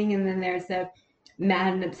feeling, and then there's the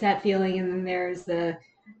mad and upset feeling, and then there's the,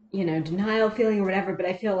 denial feeling or whatever. But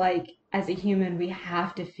I feel like as a human, we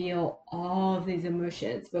have to feel all of these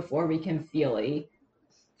emotions before we can fully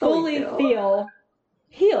feel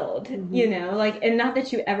healed, Mm-hmm. and not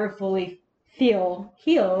that you ever fully feel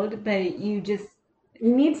healed, but you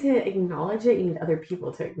need to acknowledge it. You need other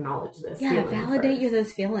people to acknowledge this. Yeah, validate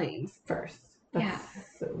those feelings first. That's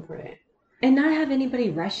so important. And not have anybody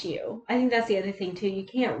rush you. I think that's the other thing too. You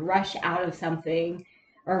can't rush out of something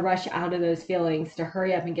or rush out of those feelings to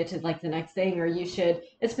hurry up and get to like the next thing, or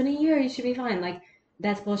it's been a year, you should be fine. Like,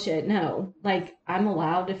 that's bullshit. No, like, I'm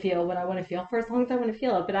allowed to feel what I want to feel for as long as I want to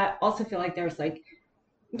feel it. But I also feel like there's like,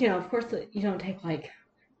 of course you don't take like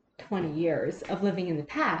 20 years of living in the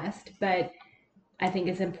past, but I think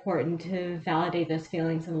it's important to validate those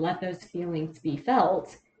feelings and let those feelings be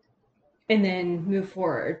felt and then move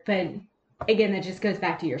forward. But again, that just goes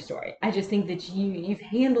back to your story. I just think that you've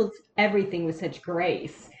handled everything with such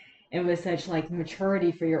grace and with such like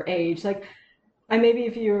maturity for your age. Like, I may be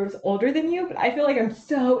a few years older than you, but I feel like I'm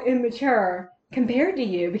so immature compared to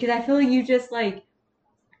you, because I feel like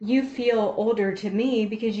you feel older to me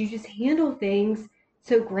because you just handle things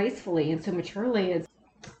so gracefully and so maturely. And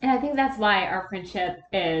I think that's why our friendship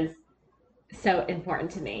is so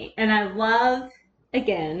important to me. And I love,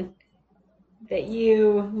 again, that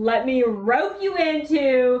you let me rope you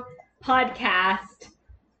into podcast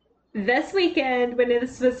this weekend when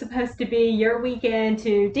this was supposed to be your weekend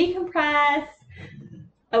to decompress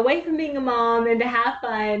away from being a mom and to have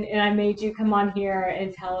fun. And I made you come on here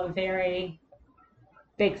and tell a very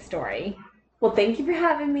big story. Well, thank you for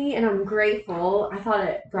having me, and I'm grateful. I thought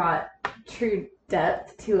it brought true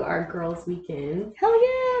depth to our girls' weekend. Hell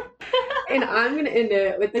yeah! And I'm going to end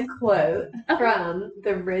it with a quote from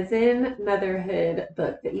the Risen Motherhood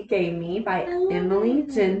book that you gave me by Emily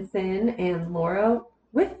Jensen and Laura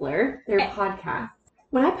Whiffler, their podcast.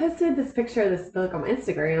 When I posted this picture of this book on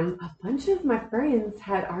Instagram, a bunch of my friends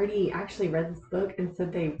had already actually read this book and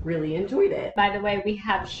said they really enjoyed it. By the way, we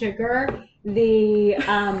have Sugar, the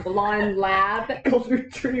blonde lab. Golden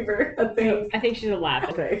Retriever, I think she's a lab.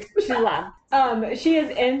 Okay. She's a lab. She is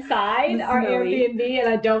inside our Airbnb, and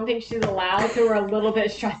I don't think she's allowed, so we're a little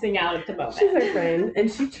bit stressing out at the moment. She's our friend,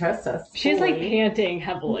 and she trusts us fully. She's like panting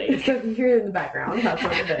heavily. So if you hear it in the background, that's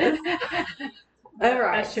what it is. All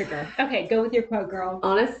right. That's Sugar. Okay, go with your quote, girl.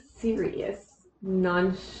 On a serious,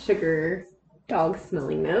 non-sugar,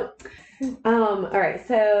 dog-smelling note. All right,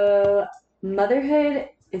 so motherhood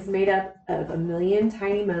is made up of a million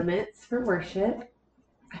tiny moments for worship.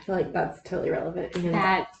 I feel like that's totally relevant. And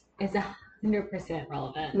that is 100%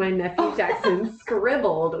 relevant. My nephew Jackson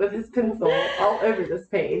scribbled with his pencil all over this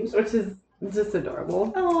page, which is just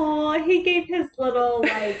adorable. Oh, he gave his little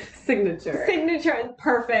like signature.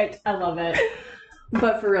 Perfect. I love it.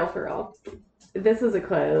 But for real, this is a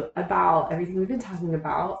quote about everything we've been talking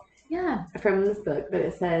about. Yeah. From this book, but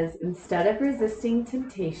it says, instead of resisting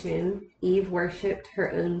temptation, Eve worshipped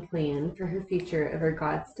her own plan for her future over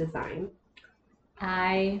God's design.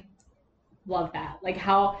 I love that. Like,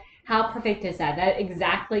 how perfect is that? That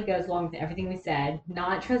exactly goes along with everything we said.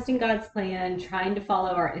 Not trusting God's plan, trying to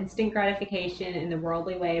follow our instant gratification in the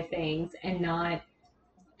worldly way of things, and not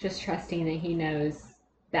just trusting that He knows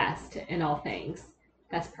best in all things.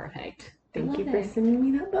 That's perfect. Thank you for sending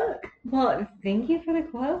me that book. Well, thank you for the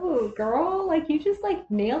quote, girl. Like, you just, like,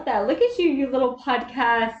 nailed that. Look at you little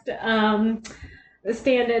podcast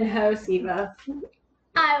stand-in host, Eva.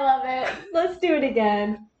 I love it. Let's do it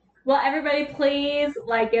again. Well, everybody, please,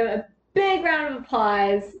 like, give a big round of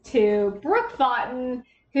applause to Brooke Foughton,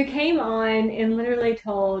 who came on and literally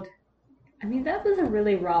told, I mean, that was a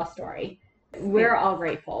really raw story. We're all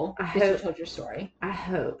grateful that you told your story. I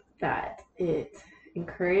hope that it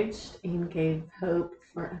encouraged and gave hope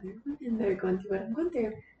for other women that are going through what I'm going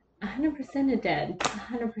through. 100% it did.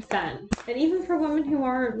 100%. And even for women who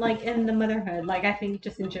aren't, like, in the motherhood, like, I think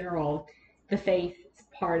just in general, the faith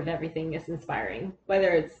part of everything is inspiring.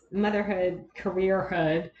 Whether it's motherhood,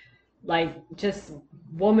 careerhood, like, just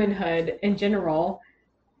womanhood in general.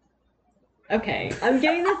 Okay, I'm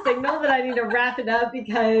getting the signal that I need to wrap it up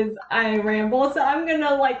because I ramble. So I'm going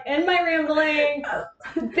to, like, end my rambling.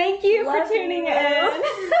 Thank you for tuning in.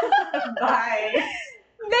 Bye.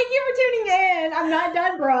 Thank you for tuning in. I'm not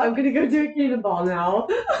done, Brooke. I'm going to go do a cannonball now.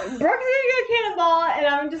 Brooke's going to go cannonball, and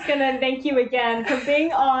I'm just going to thank you again for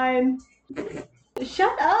being on.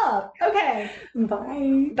 Shut up. Okay.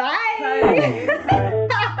 Bye. Bye.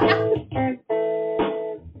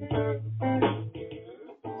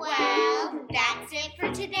 Well, that's it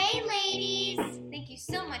for today, ladies. Thank you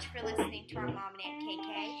so much for listening to our Mom and Aunt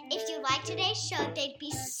KK. If you liked today's show, they'd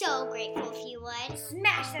be so grateful if you would.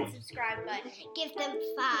 Smash that subscribe button Give them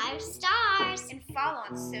 5 stars. and follow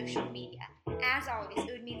on social media. As always,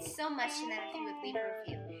 it would mean so much to them if you would leave a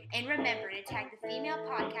review. And remember to tag the Female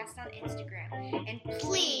Podcast on Instagram. And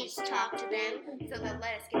Please talk to them. so they'll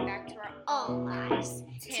let us get back to our All lives.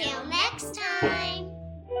 Till Till next time.